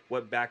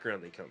 what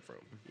background they come from.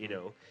 You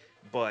know,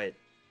 but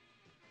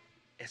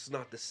it's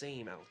not the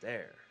same out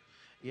there.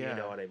 Yeah.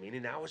 You know what I mean?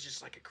 And that was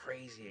just like a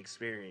crazy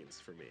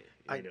experience for me.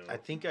 You know? I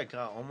think I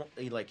got almost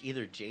like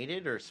either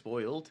jaded or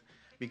spoiled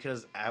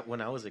because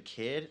when I was a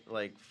kid,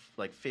 like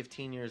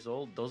 15 years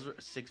old, those were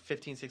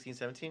 15, 16,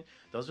 17,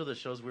 those were the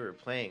shows we were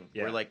playing.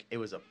 Yeah. Where like it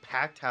was a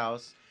packed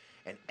house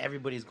and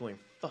everybody's going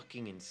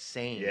fucking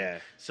insane. Yeah.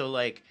 So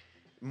like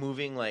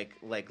moving like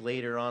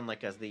later on,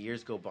 like as the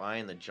years go by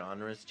and the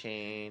genres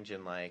change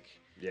and like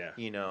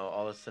you know,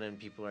 all of a sudden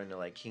people are into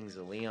like Kings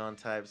of Leon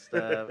type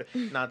stuff.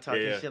 Not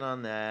talking shit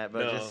on that,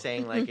 but just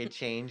saying like it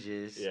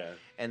changes. Yeah.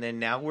 And then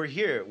now we're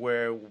here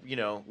where, you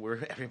know,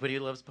 everybody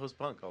loves post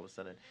punk all of a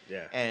sudden.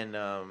 Yeah. And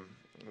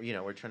you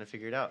know, we're trying to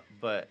figure it out.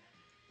 But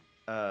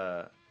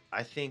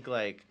I think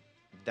like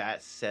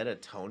that set a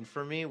tone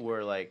for me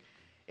where like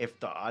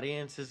if the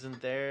audience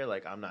isn't there,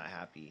 like I'm not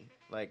happy.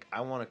 Like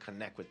I want to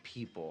connect with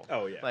people.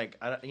 Oh yeah. Like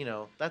you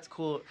know, that's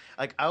cool.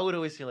 Like I would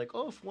always say like,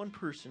 oh, if one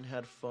person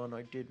had fun,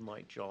 I did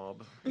my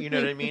job. You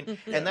know what I mean?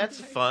 And that's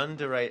fun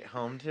to write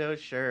home to.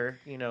 Sure,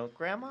 you know,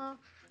 grandma.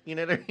 You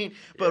know what I mean?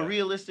 But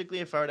realistically,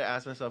 if I were to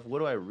ask myself, what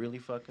do I really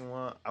fucking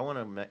want? I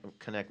want to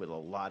connect with a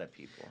lot of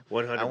people.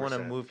 100%. I want to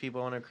move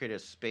people. I want to create a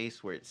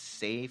space where it's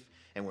safe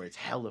and where it's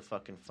hella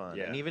fucking fun.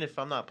 Yeah. And even if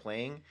I'm not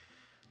playing,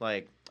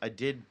 like I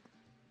did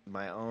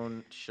my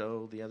own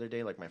show the other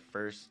day, like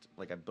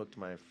I booked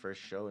my first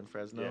show in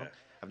Fresno. Yeah.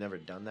 I've never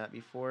done that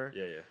before.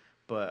 Yeah.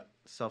 But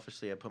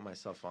selfishly, I put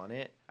myself on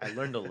it. I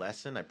learned a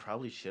lesson. I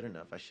probably shouldn't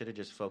have. I should have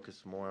just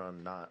focused more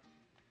on not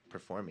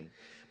performing.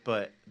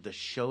 But the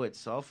show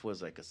itself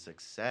was like a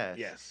success.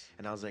 Yes.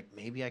 And I was like,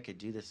 maybe I could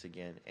do this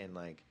again and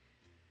like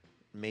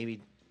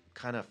maybe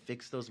kind of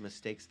fix those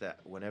mistakes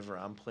that whenever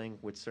I'm playing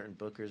with certain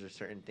bookers or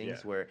certain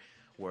things where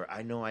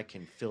I know I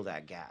can fill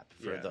that gap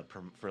for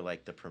for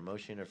like the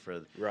promotion or for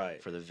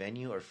the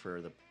venue or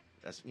for the,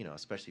 you know,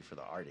 especially for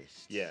the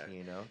artists. Yeah.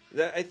 You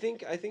know? I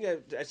think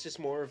that's just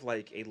more of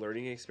like a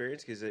learning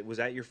experience because was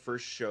that your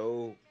first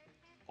show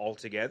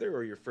altogether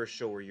or your first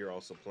show where you're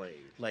also playing?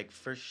 Like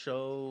first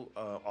show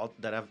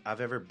that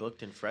I've ever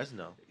booked in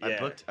Fresno.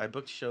 Yeah. I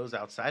booked shows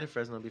outside of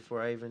Fresno before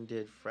I even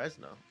did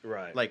Fresno.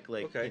 Right. Like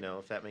okay. you know,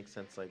 if that makes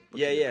sense, like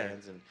booking the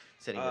bands and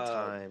setting the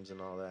times and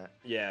all that.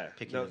 Yeah.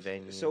 Picking the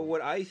venue. So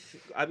what I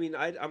mean,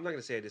 I'm not going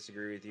to say I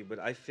disagree with you, but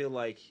I feel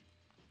like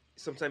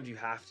sometimes you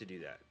have to do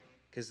that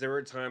because there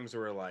were times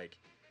where like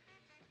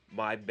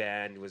my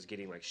band was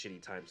getting like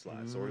shitty time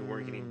slots or we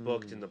weren't getting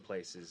booked in the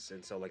places,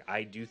 and so like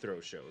I do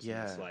throw shows.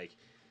 Yeah. And it's like,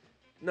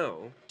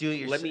 no, do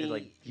it let yourself.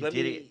 me let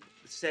me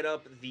set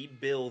up the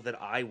bill that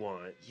I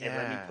want and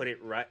let me put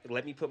it right.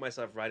 Let me put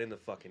myself right in the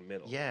fucking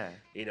middle. Yeah.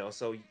 You know,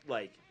 so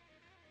like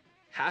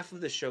half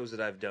of the shows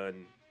that I've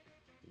done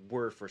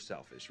were for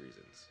selfish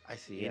reasons. I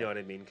see. You know what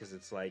I mean? Because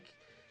it's like,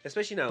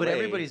 especially now, but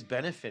everybody's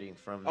benefiting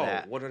from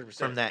that. 100%.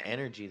 From that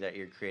energy that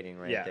you're creating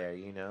right there.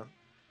 You know.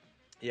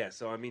 Yeah.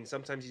 So I mean,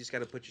 sometimes you just got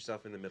to put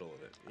yourself in the middle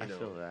of it. You know? I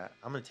feel that.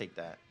 I'm gonna take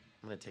that.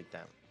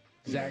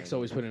 Zach's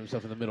always putting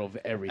himself in the middle of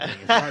everything.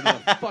 It's part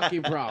of the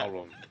fucking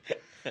problem.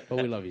 But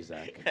we love you,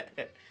 Zach.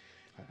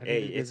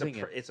 Hey,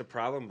 it's a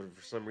problem, but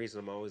for some reason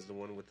I'm always the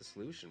one with the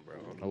solution, bro.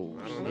 I don't know.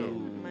 Oh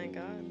my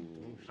god.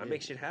 I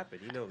make shit happen.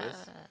 You know this.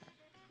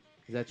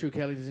 Is that true,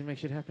 Kelly? Does he make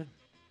shit happen?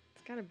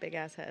 It's got a big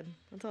ass head.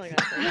 That's all I got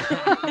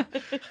to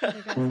say.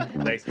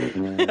 Thanks,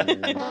 man.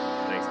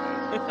 Thanks,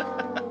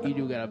 man. You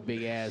do got a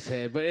big ass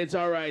head, but it's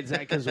all right,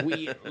 Zach, because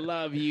we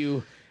love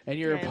you, and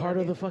you're Yeah, a I part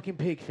love of the fucking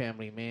pig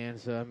family, man.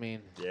 So I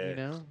mean, you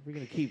know, we're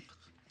gonna keep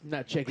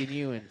not checking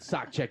you and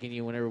sock checking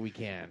you whenever we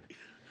can.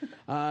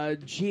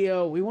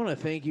 Gio, we want to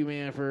thank you,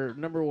 man, for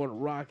number one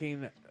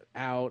rocking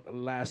out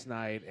last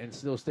night and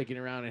still sticking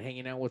around and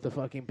hanging out with the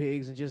fucking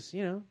pigs and just,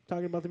 you know,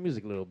 talking about the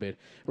music a little bit.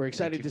 We're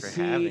excited to for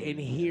see having and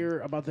me, hear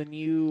about the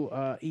new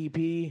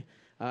EP.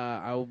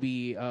 I will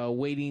be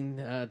waiting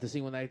to see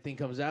when that thing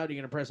comes out. Are you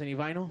going to press any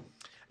vinyl?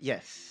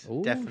 Yes,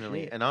 Ooh,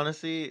 definitely. shit. And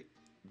honestly,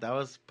 that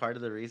was part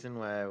of the reason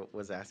why I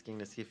was asking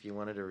to see if you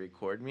wanted to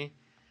record me,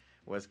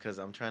 was because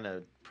I'm trying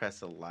to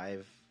press a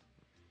live,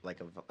 like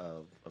a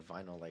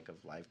vinyl, like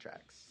of live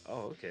tracks.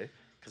 Oh, okay.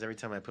 Because every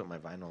time I put my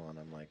vinyl on,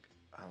 I'm like,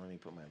 oh, let me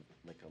put my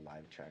like a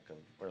live track of,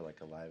 or like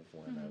a live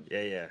one of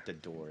the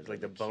Doors, like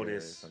or the Cure or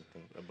bonus,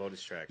 something. a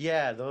bonus track.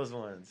 Yeah, those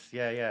ones.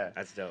 Yeah.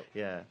 That's dope.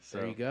 Yeah. So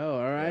There you go.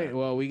 All right. yeah.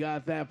 Well, we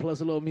got that plus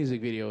a little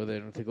music video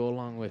then to go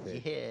along with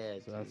it. Yeah.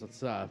 So that's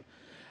what's up.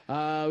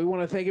 We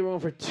want to thank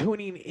everyone for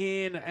tuning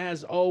in,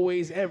 as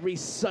always, every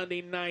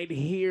Sunday night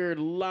here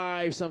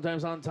live,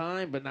 sometimes on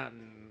time, but not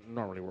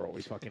normally. We're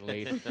always fucking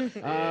late.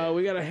 We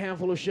got a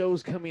handful of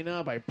shows coming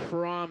up, I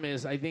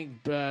promise. I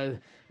think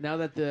now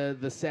that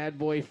the Sad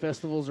Boy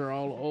festivals are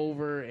all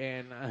over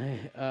and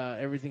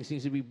everything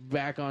seems to be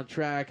back on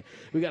track,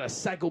 we got a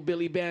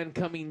Psychobilly band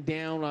coming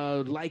down.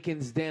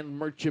 Lycan's Den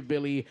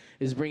Merchabilly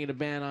is bringing a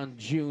band on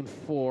June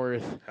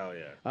 4th. Hell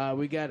yeah.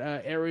 We got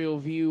Aerial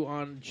View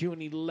on June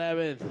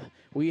 11th.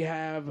 We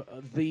have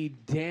the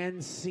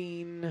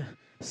Dancing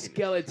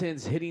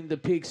Skeletons hitting the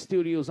Pig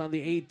Studios on the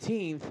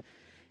 18th.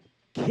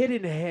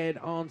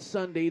 Kiddenhead on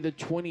Sunday the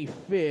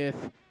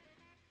 25th.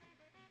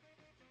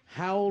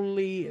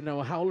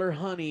 Howler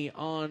Honey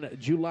on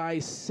July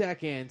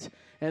 2nd.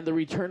 And the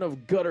return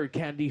of Gutter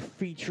Candy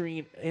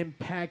featuring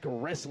Impact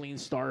Wrestling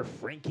star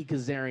Frankie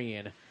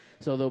Kazarian.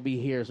 So they'll be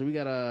here. So we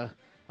got a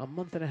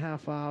month and a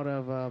half out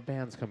of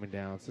bands coming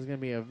down. So it's going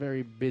to be a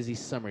very busy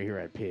summer here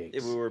at Pigs.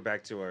 If we were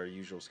back to our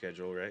usual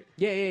schedule, right?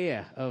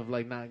 Yeah. Of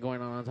like not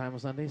going on time on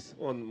Sundays.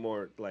 Well,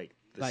 more like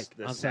the on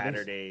Sundays?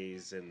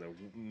 Saturdays and the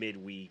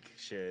midweek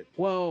shit.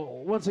 Well,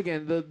 once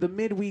again, the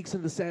midweeks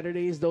and the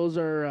Saturdays, those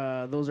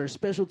are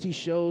specialty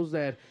shows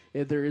that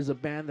if there is a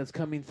band that's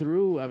coming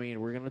through, I mean,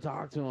 we're gonna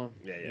talk to them.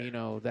 Yeah. You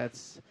know,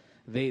 that's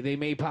they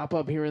may pop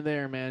up here and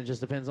there, man. It just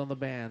depends on the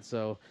band.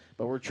 So,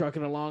 but we're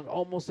trucking along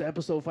almost to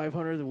episode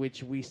 500,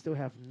 which we still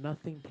have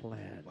nothing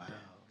planned. Wow.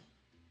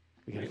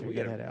 We gotta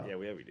figure that out. Yeah,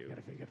 we do.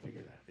 Gotta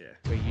figure that. Yeah.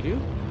 Wait, you do?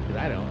 Because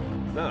I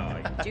don't. No.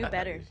 I Do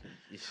better.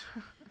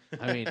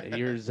 I mean,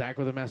 you're Zach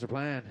with a master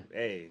plan.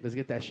 Hey, Let's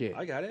get that shit.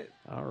 I got it.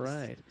 All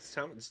right.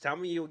 Just tell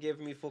me you'll give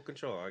me full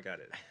control. I got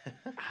it.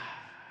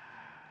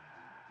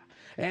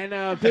 And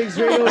Pigs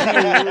Radio will be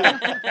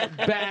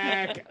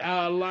back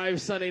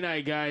live Sunday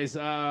night, guys.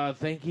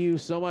 Thank you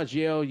so much,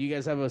 Yo. You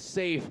guys have a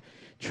safe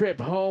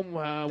trip home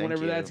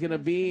whenever you. that's going to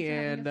be.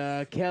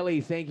 And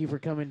Kelly, thank you for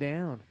coming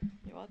down.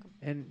 You're welcome.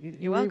 And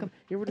You're welcome.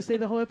 You were to stay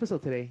the whole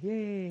episode today.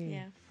 Yay.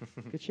 Yeah.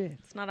 Good shit.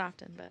 It's not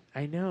often, but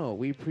I know.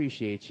 We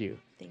appreciate you.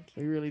 thank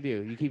We you. really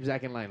do. You keep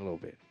Zach in line a little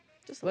bit.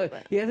 Just a little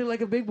Look, bit. he acted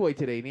like a big boy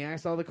today, and he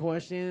asked all the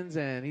questions,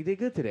 and he did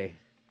good today.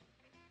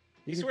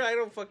 You swear I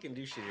don't fucking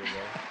do shit here,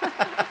 bro.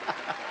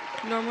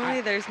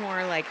 Normally, there's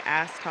more like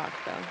ass talk,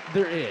 though.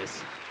 There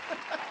is.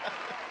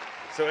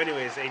 So,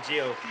 anyways, hey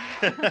Gio,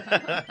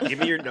 give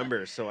me your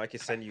number so I can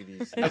send you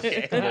these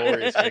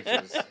glorious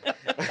pictures.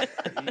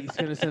 He's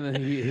going to send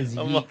his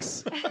I'm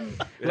yeeks.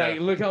 Like,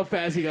 look how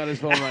fast he got his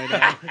phone right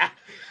now.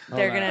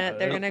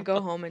 They're gonna go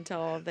home and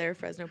tell all of their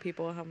Fresno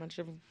people how much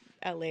of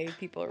LA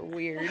people are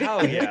weird.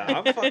 Hell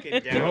yeah, I'm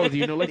fucking down. Bro, do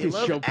you know like They his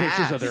love show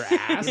pictures of their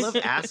ass? They love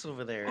ass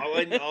over there.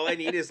 All I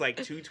need is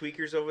like 2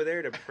 tweakers over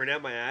there to print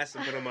out my ass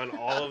and put them on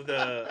all of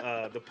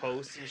the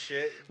posts and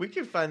shit. We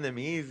can find them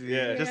easy.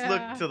 Yeah. Just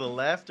look to the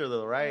left or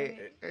the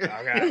right.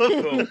 Okay,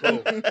 cool.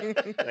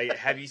 Like,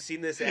 have you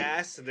seen this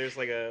ass? And there's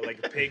like a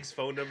pig's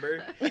phone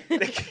number. They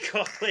can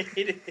call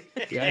it.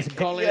 You guys can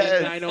call in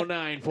Yes. at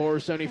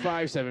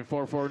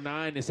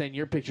 909-475-7449 and send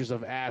your pictures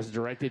of ass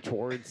directed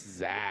towards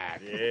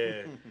Zach.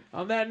 Yeah.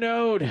 On that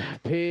note,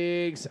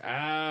 Pigs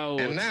out.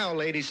 And now,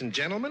 ladies and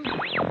gentlemen, Bye,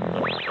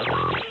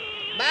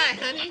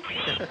 honey.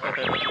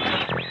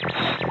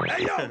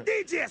 Hey, yo,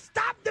 DJ,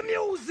 stop the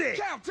music.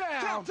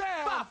 Countdown.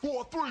 5,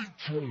 4, 3,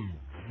 2.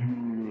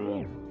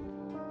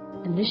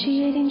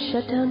 Initiating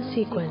shutdown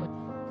sequence.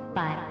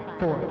 5,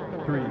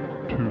 4, 3,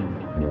 2.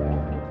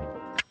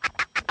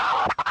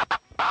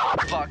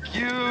 Fuck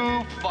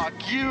you.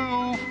 Fuck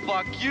you.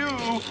 Fuck you.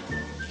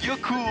 You're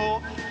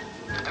cool.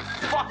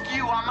 Fuck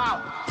you. I'm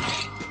out.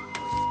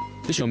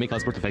 This show may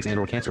cause birth defects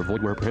and/or cancer.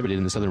 Avoid where prohibited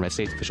in the southern United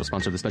States. Official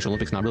sponsor of the Special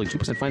Olympics. Not really.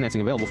 2%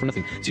 financing available for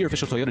nothing. See your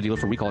official Toyota dealer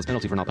for recall as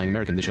penalty for not buying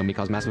American. This show may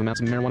cause massive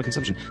amounts of marijuana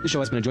consumption. This show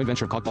has been a joint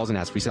venture of cockballs and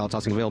ass. Free salad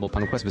tossing available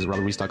upon request. Visit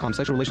RobertReese.com.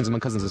 Sexual relations among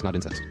cousins is not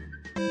incest.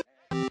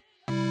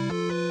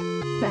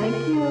 Thank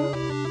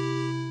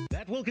you.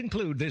 That will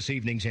conclude this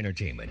evening's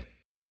entertainment.